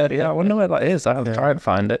 I wonder where that is. I'll try and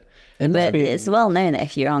find it. But it's well known that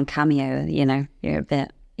if you're on Cameo, you're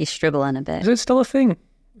struggling a bit. Is it still a thing?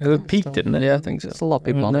 It peaked, didn't it? Yeah, I think so. There's a lot of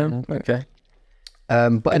people on it. Okay.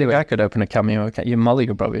 But anyway, I could open a Cameo account. Your Molly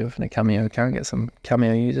could probably open a Cameo account, get some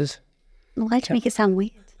Cameo users. Why'd you make it sound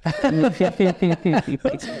weird? Just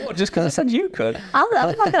because I said you could.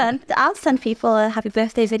 I'll send people a happy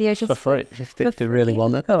birthday video just for free if they really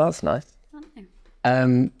want it. Oh, that's nice.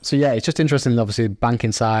 So yeah, it's just interesting, obviously,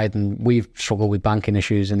 banking side, and we've struggled with banking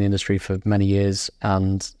issues in the industry for many years,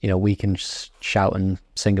 and we can shout and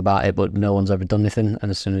sing about it, but no one's ever done anything. And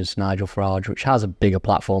as soon as Nigel Farage, which has a bigger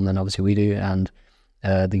platform than obviously we do, and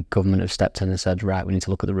the government have stepped in and said, right, we need to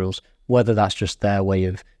look at the rules, whether that's just their way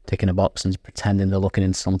of ticking a box and pretending they're looking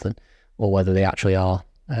into something, or whether they actually are,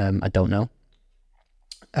 I don't know.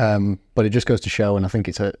 But it just goes to show, and I think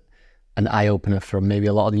it's an eye-opener for maybe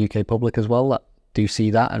a lot of the UK public as well, that do see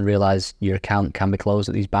that and realise your account can be closed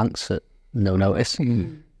at these banks at no notice,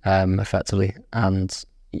 effectively, and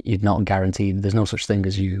you're not guaranteed. There's no such thing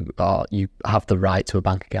as you have the right to a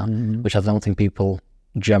bank account, which I don't think people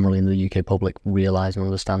generally in the UK public realise and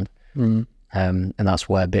understand. And that's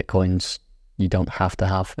where Bitcoins, you don't have to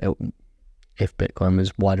have it. If Bitcoin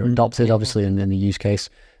was wider adopted, obviously, in the use case,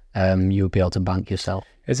 you would be able to bank yourself.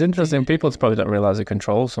 It's interesting. People probably don't realise the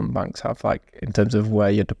control some banks have, like in terms of where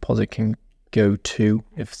your deposit can go to.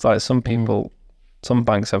 If it's like some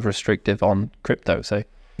banks have restrictive on crypto, say,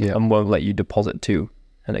 and won't let you deposit to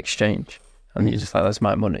an exchange, and you're just like, that's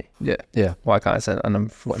my money. Yeah. Why can't I send? And I'm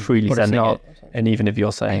freely sending it. And even if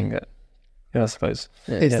you're saying that, I suppose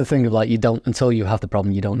it's the thing of like, you don't, until you have the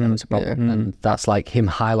problem, you don't know it's a problem, and that's like him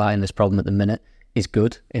highlighting this problem at the minute is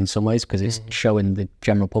good in some ways, because it's showing the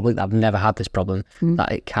general public that I've never had this problem,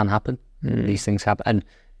 that it can happen. These things happen,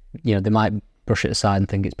 and they might brush it aside and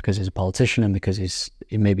think it's because he's a politician and because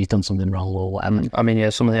maybe he's done something wrong or whatever. I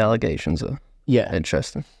mean, some of the allegations are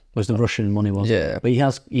interesting. Was the Russian money, wasn't it? Yeah. But he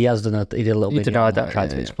did a little bit. Denied that. Tried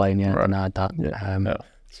to explain, denied that.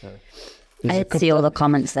 I did see all the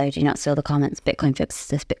comments though. Do you not see all the comments? Bitcoin fixes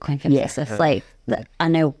this, Bitcoin fixes this. Like, I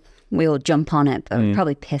know we all jump on it, but it would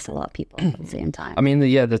probably piss a lot of people off at the same time. I mean,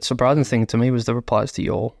 the surprising thing to me was the replies to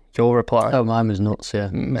your reply. Oh, mine was nuts, yeah.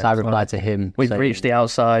 So I replied to him. We've reached the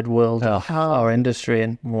outside world of our industry,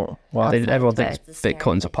 and everyone thinks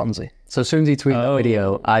Bitcoin's a Ponzi. So as soon as he tweeted that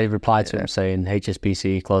video, I replied to him saying,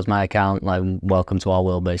 HSBC closed my account, like, welcome to our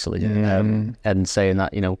world, basically. And saying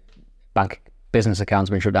that, bank business accounts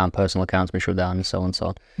been shut down, personal accounts been shut down, and so on and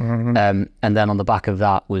so on. And then on the back of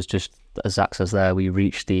that was just, as Zach says there, we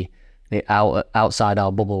reached the outside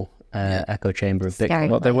our bubble echo chamber of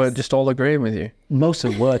Bitcoin. They weren't just all agreeing with you? Most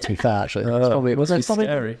of them were, to be fair, actually. It was probably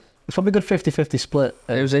scary. it's probably a good 50-50 split.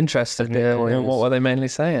 It was interesting. Yeah, What were they mainly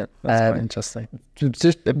saying? That's quite interesting.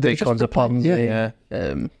 Just Bitcoin's a problem. Yeah.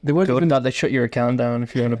 They weren't good that they shut your account down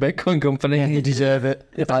if you own a Bitcoin company. Yeah, you deserve it.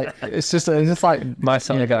 Like, it's just like My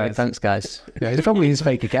son, guys. Thanks, guys. Yeah, it's probably his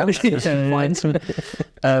fake account.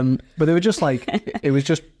 But they were just like, it was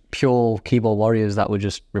just pure keyboard warriors that would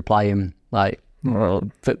just reply him like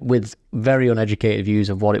with very uneducated views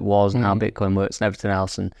of what it was and how Bitcoin works and everything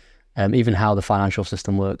else, and even how the financial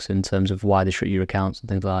system works in terms of why they shut your accounts and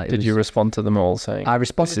things like that. Did you respond to them all saying, I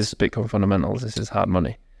responded. this is Bitcoin fundamentals, this is hard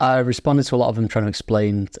money? I responded to a lot of them trying to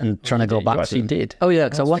explain and trying to go back to. You did? Oh yeah,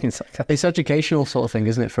 because it's educational sort of thing,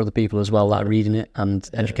 isn't it, for other people as well that are reading it, and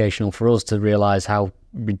educational for us to realise how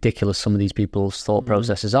ridiculous some of these people's thought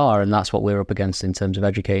processes are, and that's what we're up against in terms of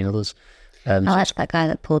educating others. I liked that guy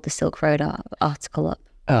that pulled the Silk Road article up.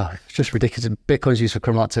 Oh, it's just ridiculous. Bitcoin's used for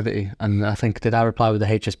criminal activity, and I think, did I reply with the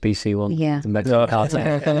HSBC one? Yeah. The Mexican cartel.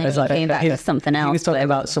 It's like came back with something else. He was talking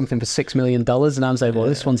about something for $6 million, and I'm saying, well,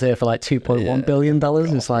 this one's here for like $2.1 billion.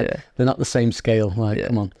 It's like, they're not the same scale. Like,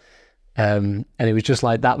 come on. And it was just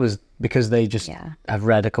like, that was because they just have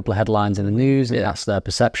read a couple of headlines in the news, and that's their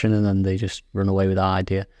perception, and then they just run away with that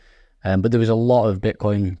idea. But there was a lot of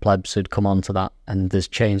Bitcoin plebs who'd come on to that, and there's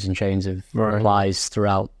chains and chains of replies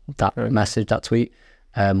throughout that message, that tweet,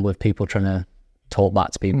 with people trying to talk back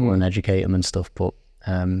to people and educate them and stuff. But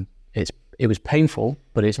it was painful,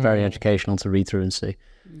 but it's very educational to read through and see.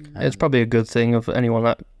 It's probably a good thing of anyone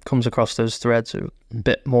that comes across those threads who are a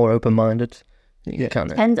bit more open-minded. It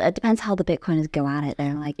depends how the Bitcoiners go at it.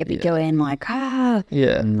 They're like, if you go in like,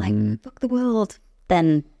 like, fuck the world,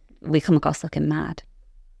 then we come across looking mad.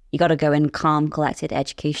 You got to go in calm, collected,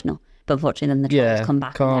 educational. But unfortunately, then the trolls come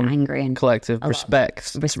back calm, and they're angry and collective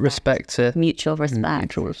respect to mutual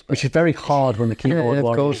respect. Which is very hard when the keyboard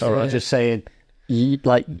warriors are just saying,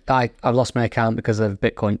 I've lost my account because of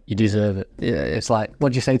Bitcoin. You deserve it. Yeah. It's like,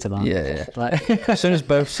 what do you say to that? Like, as soon as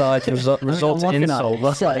both sides result in insult,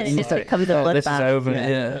 That's like, it comes a this is bloodbath. over.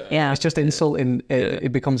 Yeah. It's just insulting.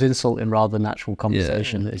 It becomes insulting rather than actual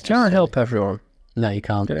conversation. It's Try and help everyone. No, you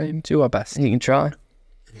can't. Do our best. You can try.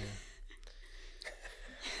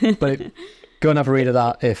 But go and have a read of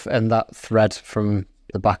that and that thread from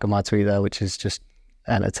the back of my tweet there, which is just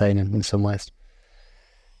entertaining in some ways.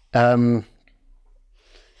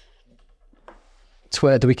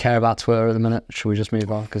 Twitter, do we care about Twitter at the minute? Should we just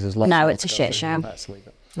move on? Because there's lots. No, it's a shit show.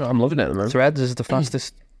 No, I'm loving it at the moment. Threads is the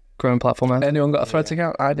fastest growing platform ever. Anyone got a Threads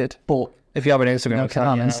account? I did. But if you have an Instagram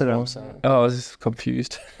account, Instagram. So. Oh, I was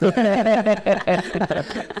confused. It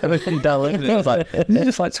was like, it's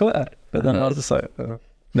just like Twitter. But then I was just like,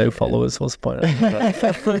 no followers, what's the point?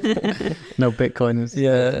 No Bitcoiners.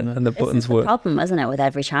 Yeah, and the buttons work. It's the problem, isn't it, with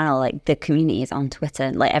every channel? Like, the community is on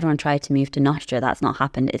Twitter. Like, everyone tried to move to Nostra. That's not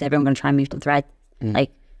happened. Is everyone going to try and move to Threads?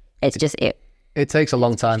 Like, it's just it. It takes a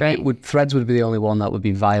long time. Straight. Threads would be the only one that would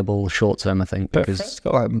be viable short term, I think. But Because it's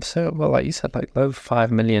got like you said, like over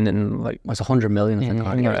 5 million in like it's 100 million,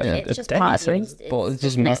 I think. It's just part of your But it's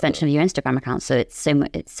just an extension of your Instagram account. So it's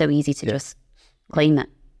so easy to just claim it.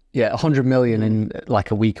 Yeah, 100 million in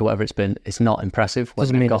like a week or whatever it's been. It's not impressive. When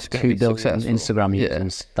Doesn't mean you've got it's gonna 2 be billion successful. Instagram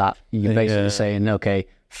users that you're basically saying, okay,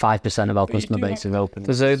 5% of our customer base is open.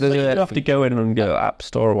 there's you a have to go in and go App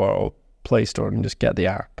Store or Play Store and just get the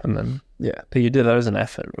app, and then you do. There is an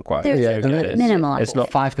effort required. There's minimal. It's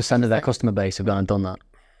not 5% of their customer base have gone and done that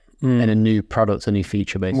in a new product, a new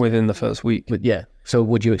feature, basically. Within the first week. So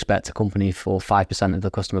would you expect a company for 5% of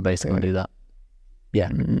the customer base to go and do that?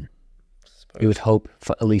 Yeah. You would hope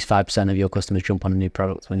for at least 5% of your customers jump on a new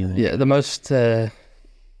product when you. Yeah, the most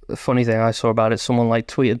funny thing I saw about it, someone like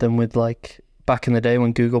tweeted them with like back in the day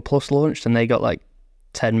when Google Plus launched, and they got like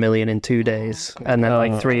 10 million in 2 days, and then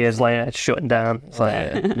like 3 years later it's shutting down. It's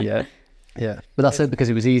like Yeah, but that's it, because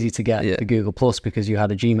it was easy to get the Google Plus because you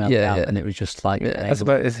had a Gmail account, and it was just like That's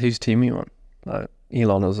about whose team you want, like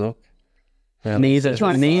Elon or Zuck. Neither. Which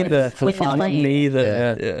one? Neither. With the fight.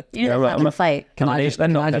 Neither. You know, I'm a fight. Can I just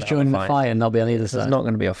join the fight and not be on either There's side? not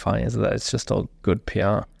going to be a fight, is there? It's just all good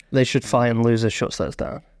PR. They should fight and lose a shuts those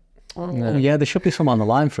down. Yeah, there should be some on the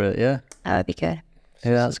line for it. Yeah, That would be good.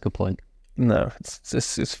 yeah, that's a good point. No,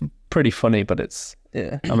 it's pretty funny, but it's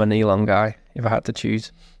I'm an Elon guy. If I had to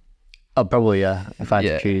choose, Oh, probably if I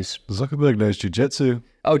had to choose. Zuckerberg knows jiu-jitsu.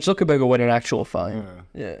 Oh, Zuckerberg will win an actual fight.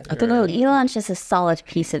 Yeah. I don't know. Elon's just a solid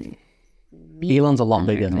piece of meat. Elon's a lot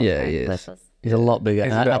bigger. Yeah, he is. He's a lot bigger.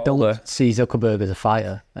 He's And a I bit don't older. see Zuckerberg as a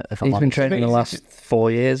fighter. If I'm He's been honest. training the last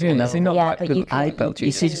 4 years. is he not Yeah, like but good you- black belt?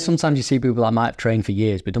 You see, sometimes you see people that might have trained for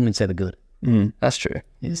years, but it doesn't mean to say they're good. That's true.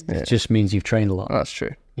 It just means you've trained a lot. That's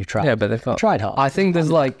true. You've tried. Yeah, but they've got... tried hard. I think there's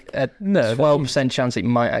like a 12% chance it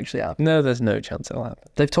might actually happen. No, there's no chance it'll happen.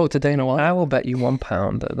 They've talked to Dana White. I will bet you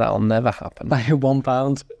 £1 that that'll never happen. By £1.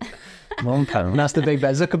 £1. And that's the big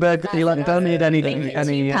bet. Zuckerberg, he don't need anything.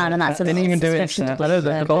 £2 and that's Didn't even do it. I know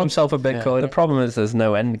they call himself a Bitcoin. The problem is there's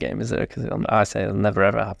no end game, is there? Because I say it'll never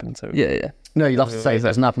ever happen. So Yeah. No, you'll have to say it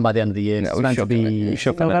doesn't happen by the end of the year. It's meant to be...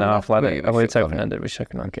 shook on it now. It's open-ended. We're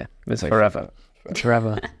shooking on. Okay. It's forever.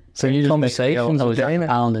 Forever. So you just Conversations with Dana.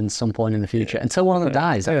 £1 in some point in the future. Until one of them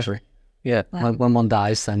dies, actually. Yeah. When one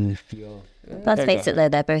dies, then... Let's face it, though,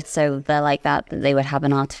 they're both they're like that they would have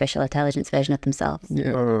an artificial intelligence version of themselves.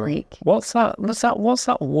 Yeah. Like, What's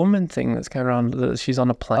that woman thing that's going around? That she's on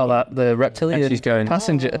a plane. Oh, the reptilian. And she's going,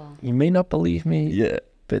 passenger. You may not believe me. Yeah.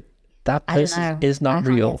 But that I don't person know. is I not can't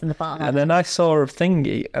real. get to the bottom of And then I saw a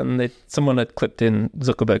thingy, and someone had clipped in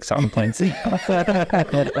Zuckerberg sat on a plane. And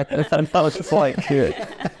I was just like,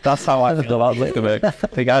 that's how I feel about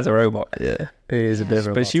Zuckerberg. The guy's a robot. Yeah. He is a bit of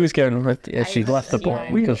a But she was going, She left the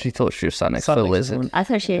plane because she thought she was sat next to a lizard. I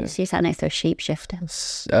thought she sat next to a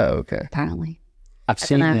shapeshifter, Oh, okay. apparently. I've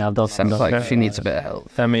seen it. I've done Sounds like she needs a bit of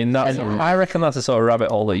help. I mean, I reckon that's a sort of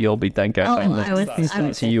rabbit hole that you'll be then going I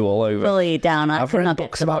was to you all over. fully down. I've read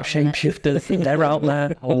books about shapeshifters. They're out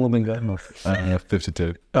there. All of them going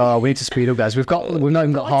 52. Oh, we need to speed up, guys. We've not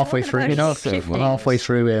even got halfway through. We're halfway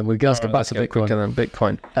through here. We've got to get back to Bitcoin. Quicker than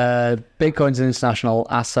Bitcoin. Bitcoin's an international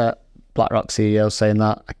asset. BlackRock CEO saying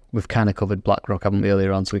that. We've kind of covered BlackRock, haven't we,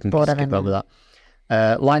 earlier on, so we can skip over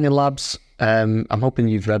that. Lightning Labs. I'm hoping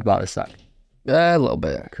you've read about this, Zach. A little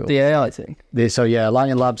bit. Cool. The AI thing.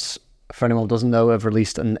 Lightning Labs, for anyone who doesn't know, have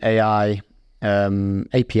released an AI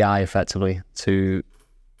API effectively to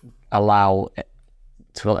allow,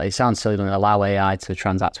 it sounds silly, doesn't it? Allow AI to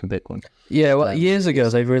transact with Bitcoin. Yeah, well, years ago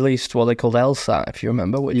they released what they called LSAT, if you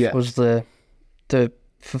remember, which was the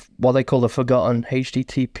what they call the forgotten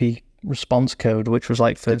HTTP response code, which was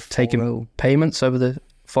like for taking payments over the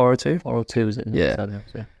 402. 402 is it? Yeah.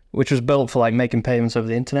 Which was built for like making payments over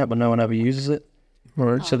the internet, but no one ever uses it.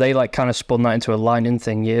 Right. So they like kind of spun that into a Lightning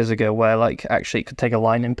thing years ago, where like actually it could take a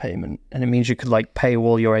Lightning payment, and it means you could like pay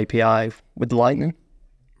all your API with Lightning.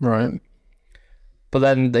 Right. But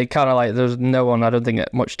then they kind of like, there was no one, I don't think,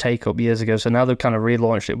 much take up years ago. So now they've kind of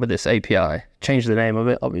relaunched it with this API, changed the name of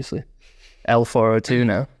it, obviously, L402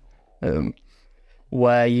 now,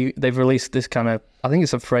 where they've released this kind of, I think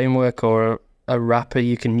it's a framework or a wrapper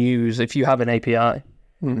you can use if you have an API.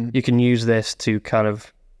 You can use this to kind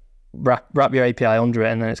of wrap your API under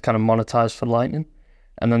it, and then it's kind of monetized for Lightning.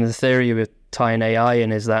 And then the theory with tying AI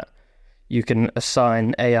in is that you can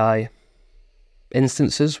assign AI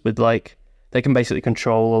instances with like, they can basically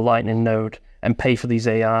control a Lightning node and pay for these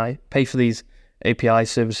API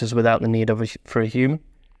services without the need for a human.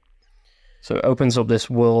 So it opens up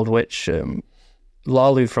this world which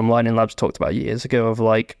Lalu from Lightning Labs talked about years ago, of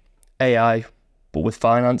like AI but with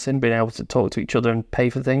financing, being able to talk to each other and pay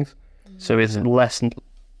for things. So it's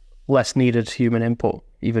less needed human input,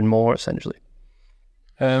 even more essentially.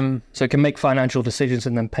 So it can make financial decisions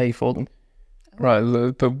and then pay for them.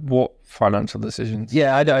 Right, but what financial decisions?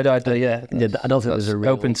 Yeah, I don't think there's a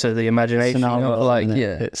real open to the imagination.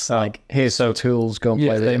 It's like, here's some tools, go and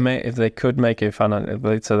play with it. If they could make a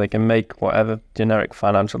financial, so they can make whatever generic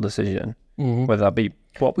financial decision, whether that be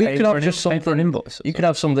we could have just something for an invoice. You could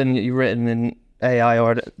have something that you've written in AI,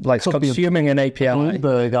 or like consuming an API.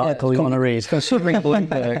 Bloomberg article you want to read. Consuming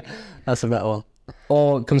Bloomberg. That's a better one.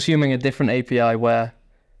 Or consuming a different API where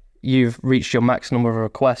you've reached your max number of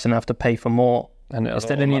requests and have to pay for more. And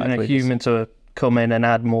instead of needing a human to come in and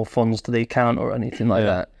add more funds to the account or anything like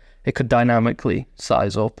that, it could dynamically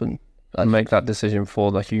size up and make that decision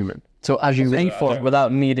for the human. So as you pay for it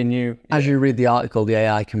without needing you. As you read the article, the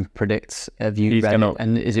AI can predict, have you read it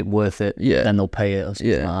and is it worth it? Yeah. Then they'll pay it or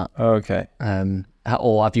something like that. Okay.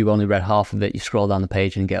 Or have you only read half of it? You scroll down the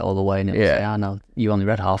page and get all the way, and it'll say, no, you only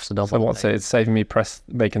read half, so don't. So what's it? It's saving me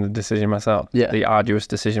making the decision myself. Yeah. The arduous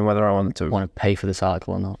decision whether I want to pay for this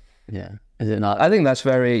article or not. Yeah. Is it not? I think that's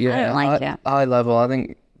very I don't like it. high level. I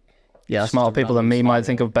think smart people than me might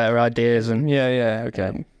think of better ideas and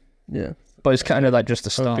okay. But it's kind of like just a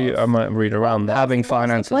start. I might read around that. Having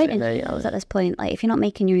finances. Why didn't you at this point? Like, if you're not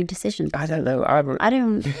making your own decisions, I don't know. I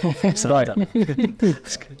don't.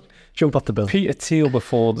 Jump off the bill. Peter Thiel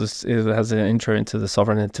before this has an intro into the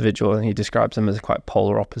sovereign individual, and he describes them as quite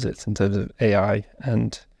polar opposites in terms of AI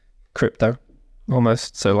and crypto,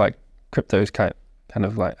 almost. So like crypto is kind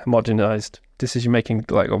of like homogenized decision making,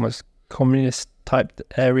 like almost communist type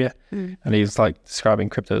area, and he's like describing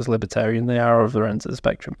crypto as libertarian. They are over the ends of the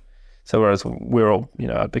spectrum. So whereas we're all,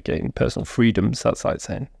 advocating personal freedoms, that's like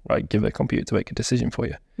saying, right, give a computer to make a decision for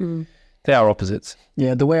you. They are opposites.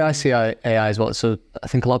 Yeah, the way I see AI as well, so I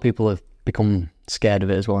think a lot of people have become scared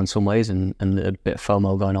of it as well in some ways, and a bit of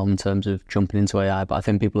FOMO going on in terms of jumping into AI. But I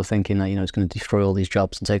think people are thinking that, it's going to destroy all these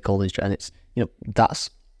jobs and take all these jobs. And it's, that's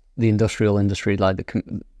the industrial industry. Like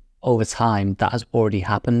over time, that has already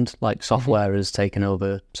happened. Like software has taken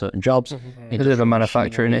over certain jobs. A bit of a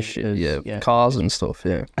manufacturing issue, cars and stuff,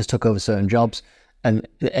 has took over certain jobs. And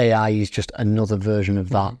the AI is just another version of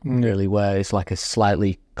that, really, where it's like a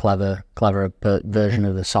slightly cleverer version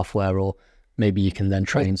of the software, or maybe you can then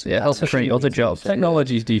train. Help create other jobs.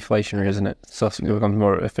 Technology is deflationary, isn't it? So it becomes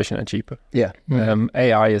more efficient and cheaper. Yeah.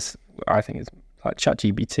 AI is, I think, is like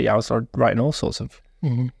ChatGPT. I was writing all sorts of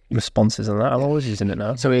responses on that. I'm always using it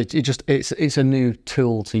now. So it's a new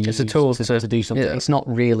tool to use. It's a tool to do something. Yeah. It's not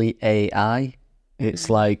really AI. It's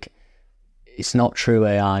like, it's not true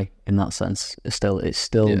AI in that sense. It's still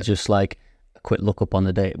just like a quick look up on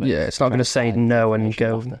the database. Yeah, it's not going to say no and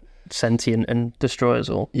go sentient and destroy us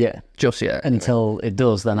all. Yeah, just yet. Until it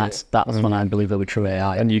does, then that's when I believe it'll be true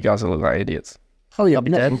AI. And you guys will look like idiots. Oh yeah, I'll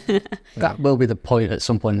be dead. That will be the point at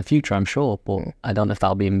some point in the future, I'm sure. But I don't know if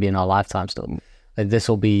that'll even be in our lifetime still. This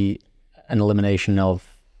will be an elimination of,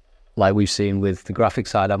 like we've seen with the graphic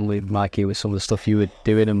side, haven't we, Mikey, with some of the stuff you were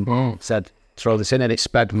doing and said, throw this in, and it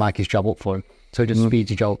sped Mikey's job up for him. So it just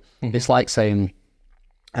speeds your job. It's like saying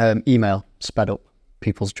email sped up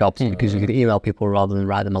people's jobs because you could email people rather than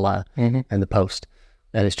write them a letter in the post.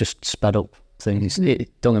 And it's just sped up things.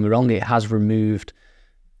 Don't get me wrong, it has removed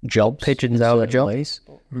jobs. Pigeons out of job.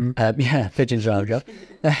 Pigeons are out of job.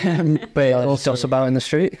 But it also just about in the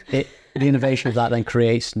street. The innovation of that then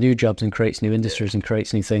creates new jobs and creates new industries and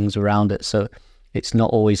creates new things around it. So it's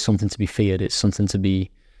not always something to be feared. It's something to be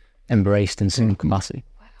embraced in some capacity.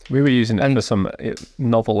 We were using it for some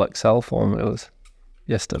novel Excel formulas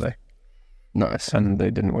yesterday. Nice. And they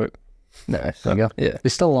didn't work. Nice. There you go. Yeah.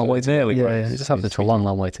 There's still a long way to go. You just have a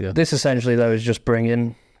long way to go. This essentially, though, is just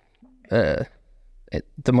bringing the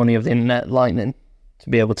money of the internet, Lightning, to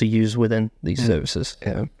be able to use within these services.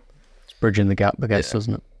 Yeah. It's bridging the gap, I guess,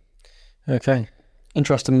 doesn't it? Okay.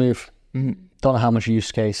 Interesting move. Don't know how much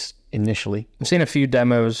use case initially. I've seen a few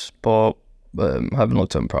demos, but I haven't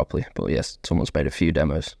looked at them properly. But yes, someone's made a few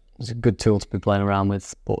demos. It's a good tool to be playing around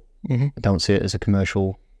with, but I don't see it as a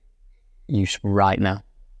commercial use right now.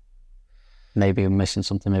 Maybe I'm missing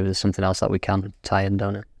something. Maybe there's something else that we can tie in,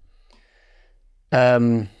 don't it?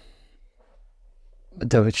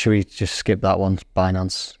 Should we just skip that one?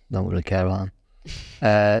 Binance, don't really care about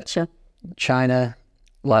them. Sure. China,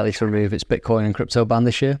 likely to remove its Bitcoin and crypto ban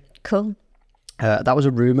this year. Cool. That was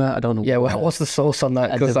a rumour. I don't know. Yeah, what's the source on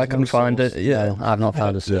that? Because I couldn't find it. Yeah, I've not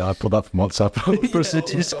found it. Yeah, I pulled that from WhatsApp.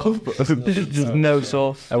 Just no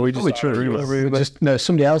source. And we just No,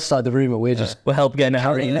 somebody else started the rumour. We're help getting it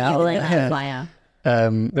out right now.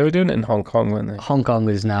 They were doing it in Hong Kong, weren't they? Hong Kong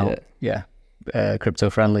is now, crypto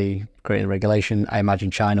friendly, creating regulation. I imagine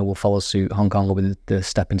China will follow suit. Hong Kong will be the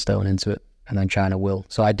stepping stone into it, and then China will.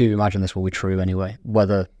 So I do imagine this will be true anyway.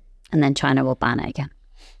 And then China will ban it again.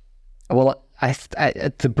 Well,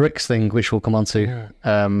 the BRICS thing, which we'll come on to,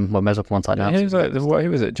 may as well come on to that now. Who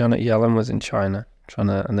was it? Janet Yellen was in China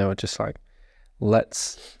and they were just like,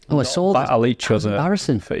 let's battle each other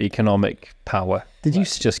for economic power.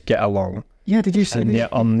 Let's just get along. Yeah, did you see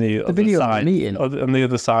on the other video side, of the meeting? On the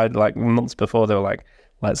other side, like months before, they were like,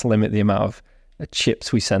 let's limit the amount of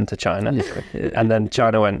chips we send to China. And then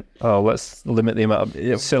China went, let's limit the amount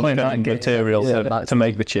of silicon material to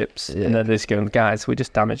make the chips. And then they're just going, guys, we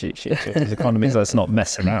just damage each other's economies. Let's not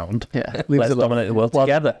mess around. Let's dominate the world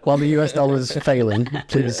together. While the US dollar is failing,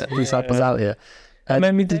 please help us out here.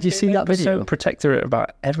 Did you see that video? So protectorate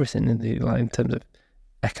about everything in terms of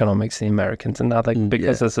economics, the Americans, and now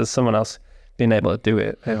because there's someone else being able to do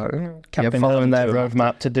it, they're like, following their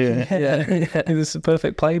roadmap to do it. It's a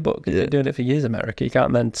perfect playbook. They're doing it for years, America. You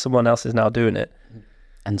can't, then someone else is now doing it,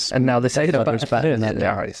 and now they say about respect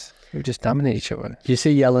guys. We just dominate each other. Do you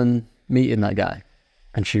see Yellen meeting that guy?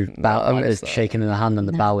 And she shaking in her hand and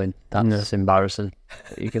the bowing. That's embarrassing.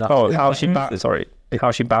 How she bowed? Sorry,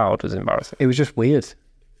 how she bowed was embarrassing. It was just weird.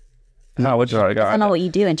 How would you I don't know what you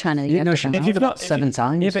do in China. If you've not 7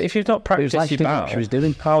 times. Yeah, but if you've not practiced, you bow. She was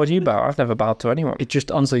doing. How would you bow? I've never bowed to anyone. It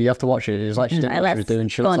just honestly, you have to watch it. It was like she didn't know what she was doing.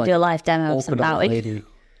 She go and do a live demo of some bowing.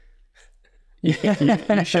 You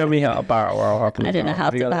show me how to bow. I don't know how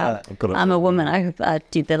to bow. I'm a woman. I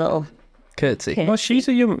do the little curtsy. Well, she's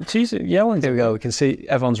a Yellen. There we go. We can see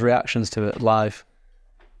everyone's reactions to it live.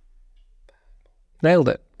 Nailed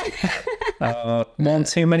it. One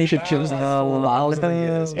too many pictures. She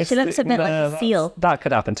looks a bit like a seal. That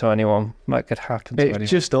could happen to anyone. That could happen to anyone. It's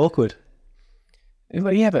just awkward.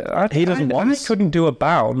 Yeah, but He doesn't want. I couldn't do a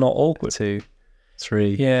bow, not awkward. 2,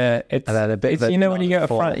 3. Yeah, it's, and then a bit. it's you know when you go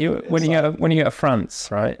to when you go to France,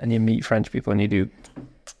 right, and you meet French people and you do,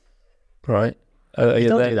 right. You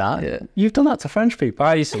don't do that. Yeah. You've done that to French people.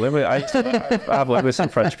 I used to live with. I've lived with some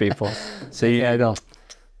French people. So Yeah, go on.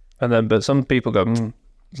 and then but some people go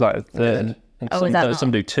it's like a third, and Oh, is that not-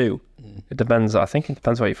 some do 2. It depends. I think it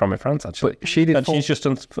depends where you're from in France, actually. But she did. And she's just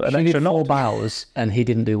done an She extra did 4 nod. bows, and he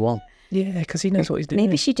didn't do 1. Yeah, because he knows what he's doing.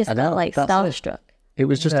 Maybe she just I know, got like that's starstruck. It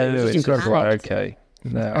was just. No, it was it's incredible. right, okay.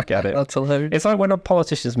 No, I get it. That's hilarious. It's like when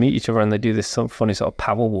politicians meet each other and they do this some funny sort of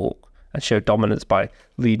power walk and show dominance by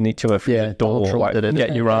leading each other through Yeah, the door, Donald Trump like did it.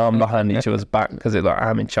 get your arm behind each other's back because it's like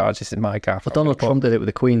I'm in charge. This is my gaff. But Donald Trump did it with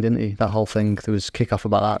the Queen, didn't he? That whole thing. There was kick-off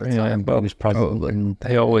about that. At the Yeah, time, but- he was president, and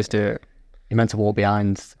They always do it. he meant to walk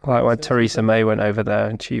behind. Like when Theresa May went over there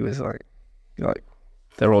and she was like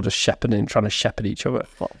they're all just shepherding, trying to shepherd each other.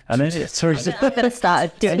 And then Theresa. I'm gonna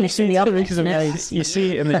start doing this in the office. You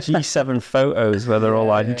see it in the G7 photos where they're all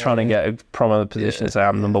like trying to get a prominent position and say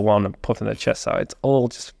I'm number 1 and putting their chest out. It's all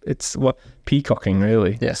just peacocking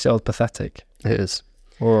really. Yeah. It's all pathetic. It is.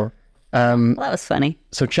 Or Well, that was funny.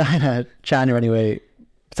 So China anyway,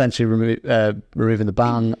 potentially removing the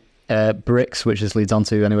ban. BRICS, which this leads on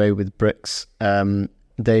to anyway with BRICS,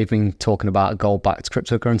 they've been talking about a gold-backed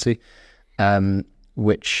cryptocurrency,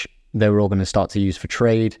 which they were all going to start to use for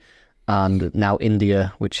trade. And now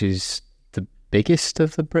India, which is the biggest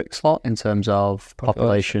of the BRICS lot in terms of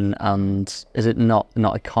population and is it not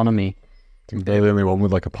economy? They're the only one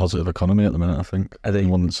with like a positive economy at the minute, I think. Are they?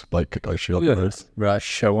 One's like actually up there. Right.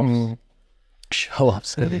 show off. Show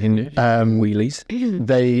ups. Wheelies.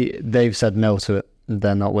 They've said no to it.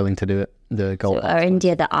 They're not willing to do it. The gold. So are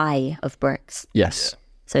India the eye of BRICS? Yes.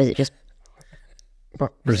 So is it just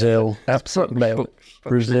Brazil, Absolutely.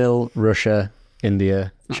 Brazil, Russia,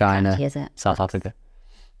 India, China, is it? South Africa,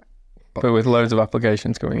 But with loads of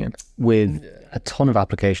applications going in. with a ton of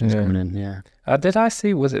applications Yeah. coming in. Yeah. Did I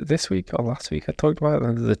see, was it this week or last week? I talked about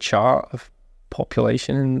the chart of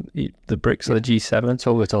population in the BRICS or the G7. That's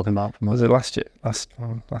what we were talking about. Was it last year? Last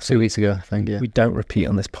 2 weeks ago, I think. Yeah. We don't repeat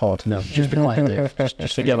on this pod. No, just be quiet, Dave.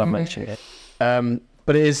 Just forget I mentioned it.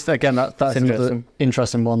 But it is again that's another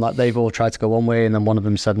interesting one. That they've all tried to go one way, and then one of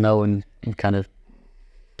them said no, and kind of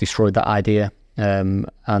destroyed that idea. And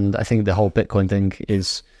I think the whole Bitcoin thing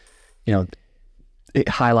is, it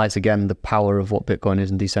highlights again the power of what Bitcoin is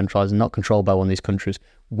and decentralized and not controlled by one of these countries.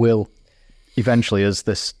 Will eventually, as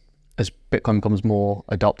Bitcoin becomes more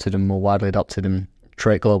adopted and more widely adopted in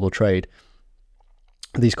global trade,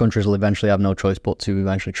 these countries will eventually have no choice but to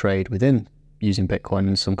eventually trade within using Bitcoin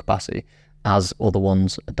in some capacity as other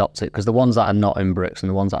ones adopt it. Because the ones that are not in BRICS and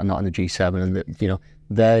the ones that are not in the G7, and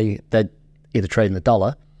they're either trading the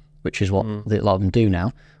dollar, which is what a lot of them do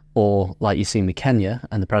now, or like you see with Kenya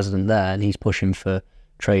and the president there, and he's pushing for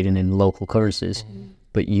trading in local currencies.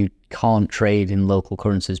 But you can't trade in local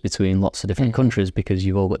currencies between lots of different countries because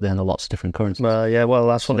you've all got then lots of different currencies. Well,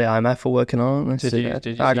 that's what the IMF are working on. Aren't they? Did you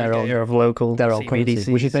see Aggregator of local They're all currencies,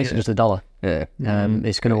 which is basically just the dollar. Yeah.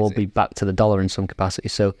 It's going to all be back to the dollar in some capacity.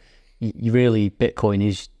 So you really, Bitcoin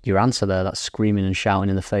is your answer there. That's screaming and shouting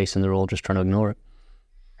in the face, and they're all just trying to ignore it.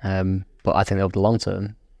 But I think over the long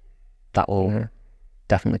term, that will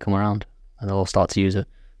definitely come around, and they'll all start to use it.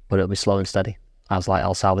 But it'll be slow and steady, as like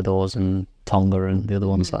El Salvador's and Tonga and the other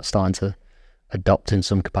ones that are starting to adopt in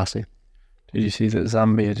some capacity. Did you see that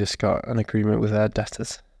Zambia just got an agreement with their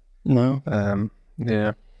debtors? No.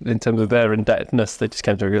 Yeah. In terms of their indebtedness, they just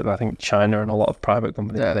came to agreement. I think China and a lot of private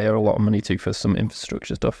companies, they owe a lot of money to for some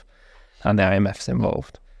infrastructure stuff, and the IMF's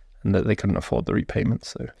involved, and that they couldn't afford the repayments,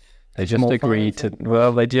 so they just agreed to.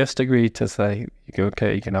 Well, they just agreed to say, you go,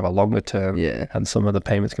 okay, you can have a longer term, and some of the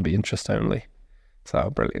payments can be interest only. So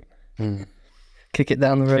brilliant. Kick it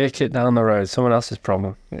down the road. Kick it down the road. Someone else's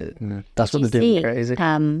problem. That's what Did they're you doing. see?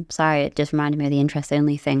 Crazy. Sorry, it just reminded me of the interest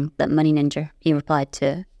only thing that Money Ninja, he replied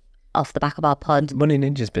to off the back of our pod. Money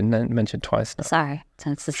Ninja's been mentioned twice now. Sorry,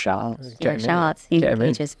 it's the Shout-outs. Yeah, shout-outs. He Get him in.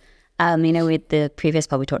 pages. With the previous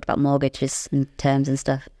pod, we talked about mortgages and terms and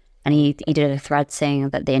stuff. And he did a thread saying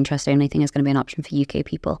that the interest only thing is going to be an option for UK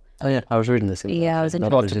people. Oh yeah, I was reading this. Yeah, I was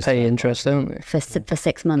Not Got to just- pay interest, don't they? for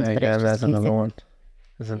 6 months. There you But go, it's there's just another one.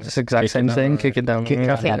 It's the exact same thing. Kick it down the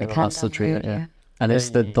road. Yeah, that's the treatment. Yeah, and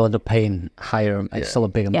it's they'll end up paying higher. It's still a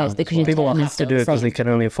big amount. Yeah, it's because People have to do it because they can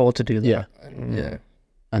only afford to do that. Yeah. Yeah.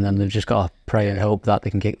 And then they've just got to pray and hope that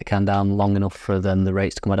they can kick the can down long enough for then the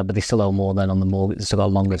rates to come out. But they still owe more than on the mortgage. They still got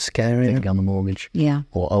a longer Scary. thing on the mortgage, Yeah.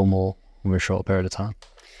 or owe more over a short period of time.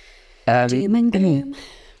 Doom and gloom.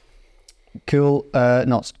 Cool,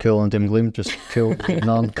 not cool and dim gloom, just cool.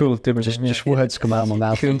 Non Cool. just words come out of my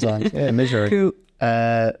mouth sometimes. Yeah, misery. Cool.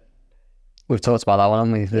 We've talked about that one,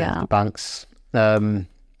 haven't we? The banks.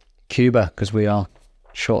 Cuba, because we are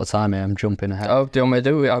short of time here. I'm jumping ahead. Oh, do you want me to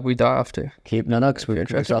do it? We don't have to. No, because we're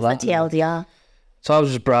interested in that. TLDR. So I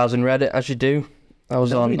was just browsing Reddit, as you do. I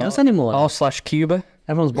was on anymore. r/Cuba.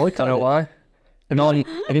 Everyone's I boycotted don't know why.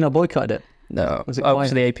 Have you not boycotted it? No. Was it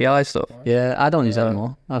Because of the API stuff. Yeah, I don't use it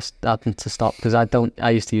anymore. I've had to stop because I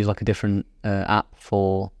used to use like a different app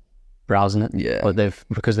for browsing it. Yeah. But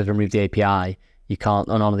because they've removed the API, you can't.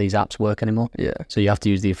 None of these apps work anymore. Yeah. So you have to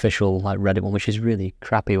use the official like Reddit one, which is really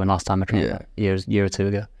crappy. When last time I tried it, year or two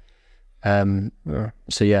ago.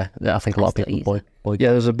 So yeah, I think a lot of people boycott. Yeah,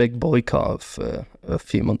 there was a big boycott of a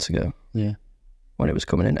few months ago. Yeah. When it was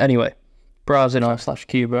coming in. Anyway, browsing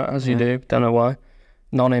r/Cuba, as you do. Don't know why.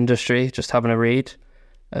 Non-industry, just having a read.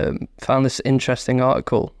 Found this interesting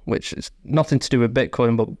article, which is nothing to do with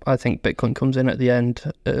Bitcoin, but I think Bitcoin comes in at the end.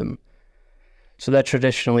 So they're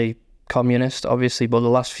traditionally communist, obviously, but the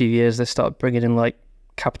last few years they started bringing in like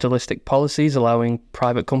capitalistic policies, allowing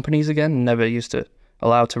private companies again. Never used to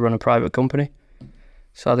allow to run a private company.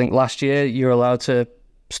 So I think last year you're allowed to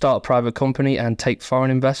start a private company and take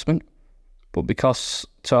foreign investment. But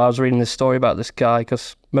so I was reading this story about this guy,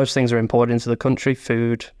 because most things are imported into the country,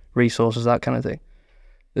 food, resources, that kind of thing.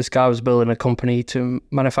 This guy was building a company to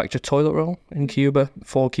manufacture toilet roll in Cuba,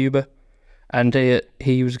 for Cuba. And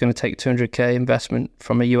he was going to take $200,000 investment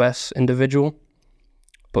from a US individual.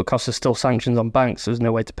 But because there's still sanctions on banks, there's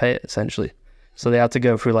no way to pay it, essentially. So they had to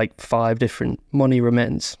go through like 5 different money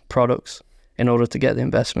remittance products in order to get the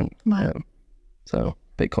investment. Wow. So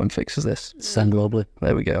Bitcoin fixes this. Send globally.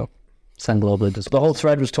 There we go. Send globally does. The whole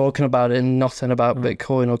thread was talking about it and nothing about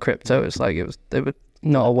Bitcoin or crypto. It's like they were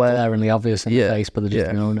not aware. Glaringly obvious in the face, but they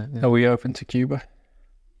just don't own it. Yeah. Are we open to Cuba?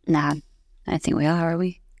 Nah, I don't think we are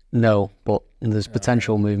we? No, but there's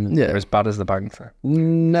potential movement. Yeah. They're as bad as the banks are.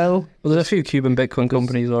 No. Well, there's a few Cuban Bitcoin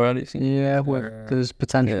companies already. Yeah, there's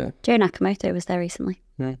potential. Yeah. Joe Nakamoto was there recently.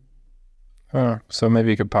 Oh, so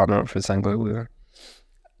maybe you could partner up for Send globally then.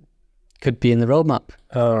 Could be in the roadmap.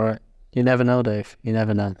 All right. You never know, Dave. You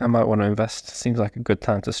never know. I might want to invest. Seems like a good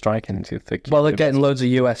time to strike into the Well, they're getting loads of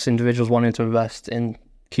US individuals wanting to invest in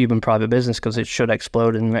Cuban private business because it should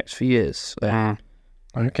explode in the next few years. So.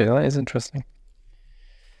 Okay, that is interesting.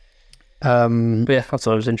 But yeah, I thought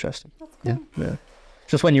it was interesting. Yeah.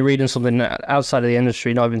 Just when you're reading something outside of the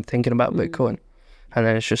industry, not even thinking about Bitcoin, and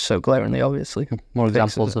then it's just so glaringly obviously. More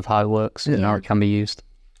examples of how it works and how it can be used.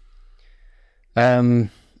 Cool.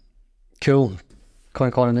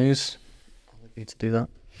 CoinCorner news. I'll leave you to do that.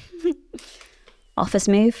 Office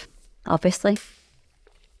move, obviously.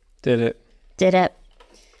 Did it.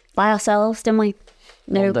 By ourselves, didn't we?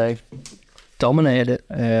 No. One day. Dominated it.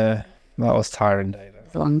 Yeah, that was tiring day though.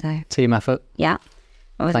 It's a long day. Team effort. Yeah.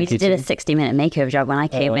 We Thank you, did a team. 60-minute makeover job when I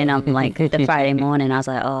came in on like the Friday morning. I was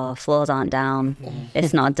like, oh, floors aren't down.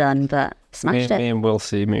 It's not done, but smashed Me it. and Will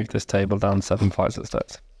C moved this table down 7 flights of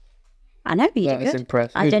steps. I know, you did That's good.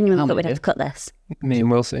 impressive. I genuinely How thought we'd many have to cut this. Me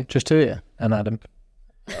and Will C. Just 2 of you. And Adam.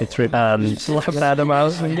 It's three. Adam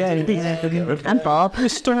House. And Bob.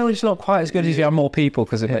 It's not quite as good as if you have more people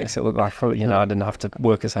because it makes it look like, I didn't have to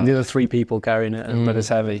work as hard. The other 3 people carrying it. But it's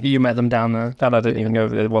heavy. You met them down there. And I didn't even go,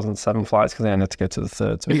 it wasn't 7 flights because I had to go to the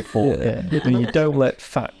 3rd, so 4. And you don't let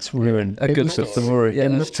facts ruin a good story. It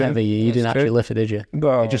looked heavy. You didn't actually lift it, did you?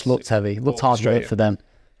 Well, It just looked heavy. Looked hard to lift for them.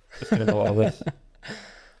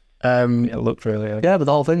 It looked really heavy. Yeah, but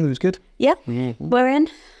the whole thing was good. Yeah, we're in.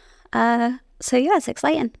 So yeah, it's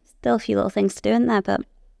exciting. Still a few little things to do in there, but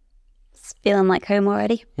it's feeling like home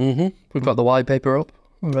already. We've got the white paper up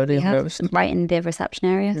already. I've Yeah, noticed. right in the reception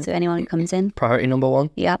area. So anyone who comes in, Priority number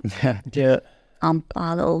 1. yeah, Yeah.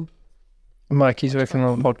 our little, Mikey's working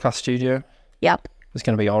on a podcast studio. yep. It's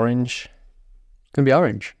going to be orange. It's going to be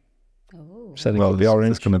orange. Said Well, it'll be orange.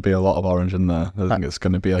 there's going to be a lot of orange in there. I think it's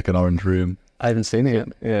going to be like an orange room. I haven't seen it yet.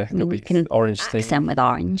 Yeah, it'll We be can orange thing. accent with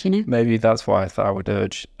orange, you know. Maybe that's why I thought I would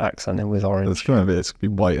urge accenting with It's orange. going to be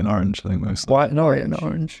white and orange, I think, mostly. White and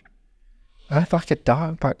orange. I have like a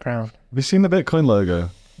dark background. Have you seen the Bitcoin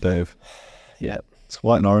logo, Dave? Yeah. It's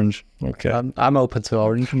white and orange. Okay. I'm open to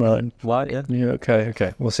orange. Right. White, yeah. Yeah,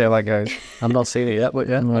 okay. We'll see how that goes. I've not seen it yet, but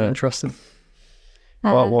yeah, Right. interesting.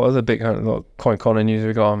 What other big CoinCorner news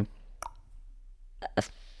we got on?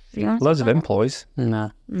 You want to Loads talk of about employees. Nah.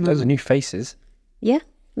 Loads of new faces. that? Yeah,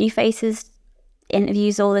 new faces,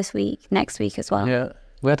 interviews all this week, next week as well. Yeah.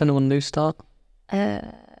 We had anyone new start?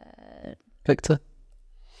 Victor?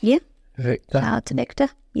 Yeah, Victor. shout out to Victor.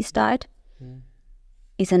 He started.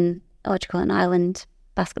 He's an Ireland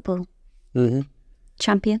basketball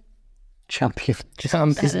champion. Champion.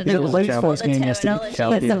 Champion. I don't know what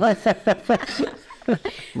the terminology is.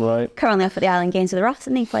 Right. Currently off at the Island Games with Ross,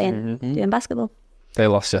 and he playing, doing basketball. They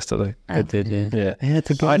lost yesterday. It did, yeah.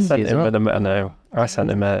 I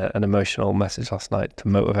sent him an emotional message last night to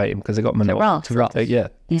motivate him because they got Ross? They got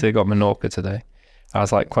Menorca today. I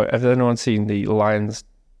was like, quite, has anyone seen the Lions?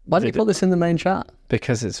 Why did you put this in the main chat?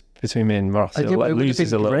 Because it's between me and Ross. It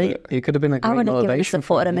loses a little bit. It could have been a I great would have given a motivation.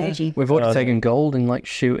 supported emoji. We've already taken gold in like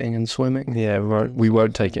shooting and swimming. Yeah, we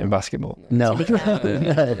won't take it in basketball. No.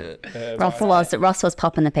 Ross was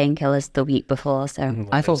popping the painkillers the week before, so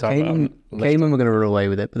I thought Cayman were going to run away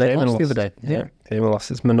with it, but they lost the other day. Yeah, Cayman lost.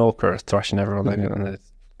 It's Menorca are thrashing everyone, and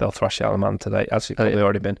they'll thrash Alaman today. Actually, probably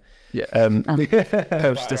already been. Yeah.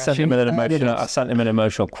 I sent him an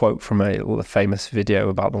emotional quote from a famous video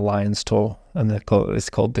about the Lions tour, and it's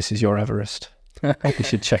called "This Is Your Everest." You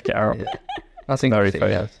should check it out. Yeah. I think very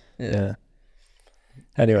famous. Yeah.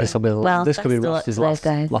 Anyway, this could be Ross's last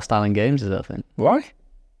Island Games, is it? I think. Why?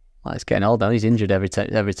 Well, he's getting old now. He's injured every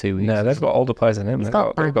 2 weeks. No, they've got older players than him. They've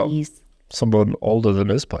got someone older than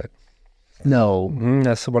us playing. No.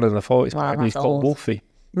 There's someone in the 40s. Wow, He's called Wolfie.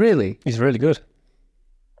 Really? He's really good.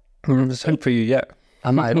 There's hope for you yet.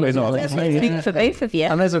 I might. Speak for both of you.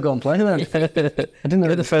 I may as well go and play then. I didn't know.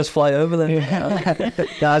 Get the first flight over there.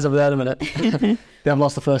 Guys, over there in a minute. They have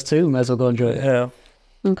lost the first 2. May as well go enjoy it. Yeah.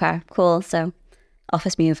 Okay, cool. So,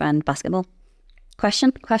 office move and basketball.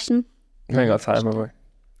 Question. We ain't got time, have we?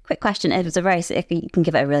 Quick question. It was you can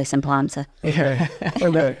give it a really simple answer. Yeah.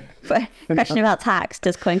 Question about tax.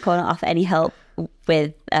 Does CoinCorner offer any help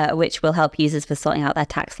with which will help users for sorting out their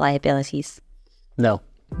tax liabilities? No.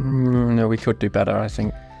 No, we could do better, I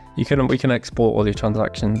think. We can export all your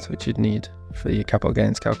transactions, which you'd need for your capital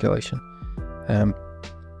gains calculation. But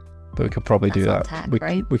we could probably do that.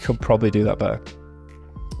 Right? We could probably do that better.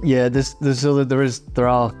 Yeah, there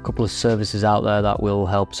are a couple of services out there that will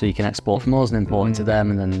help, so you can export from us and import into them,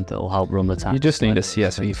 and then they'll help run the tax. You just need a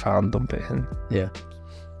CSV file and dump it in. Yeah.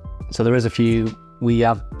 So there is a few. We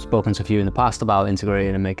have spoken to a few in the past about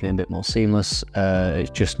integrating and making it a bit more seamless.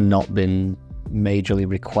 It's just not been majorly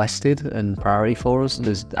requested and priority for us.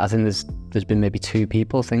 I think there's been maybe 2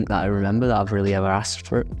 people, I think, that I remember that have really ever asked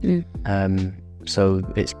for it. So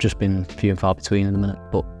it's just been few and far between in the minute.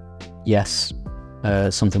 But yes,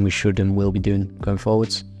 something we should and will be doing going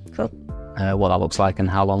forwards. Cool. What that looks like and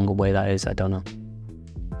how long away that is, I don't know.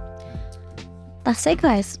 That's it,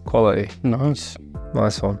 guys. Quality. Nice.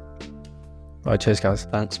 Nice one. Right, cheers, guys.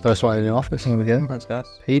 Thanks. First one in the office. There we go. Thanks, guys.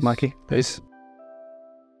 Peace. Mikey. Peace.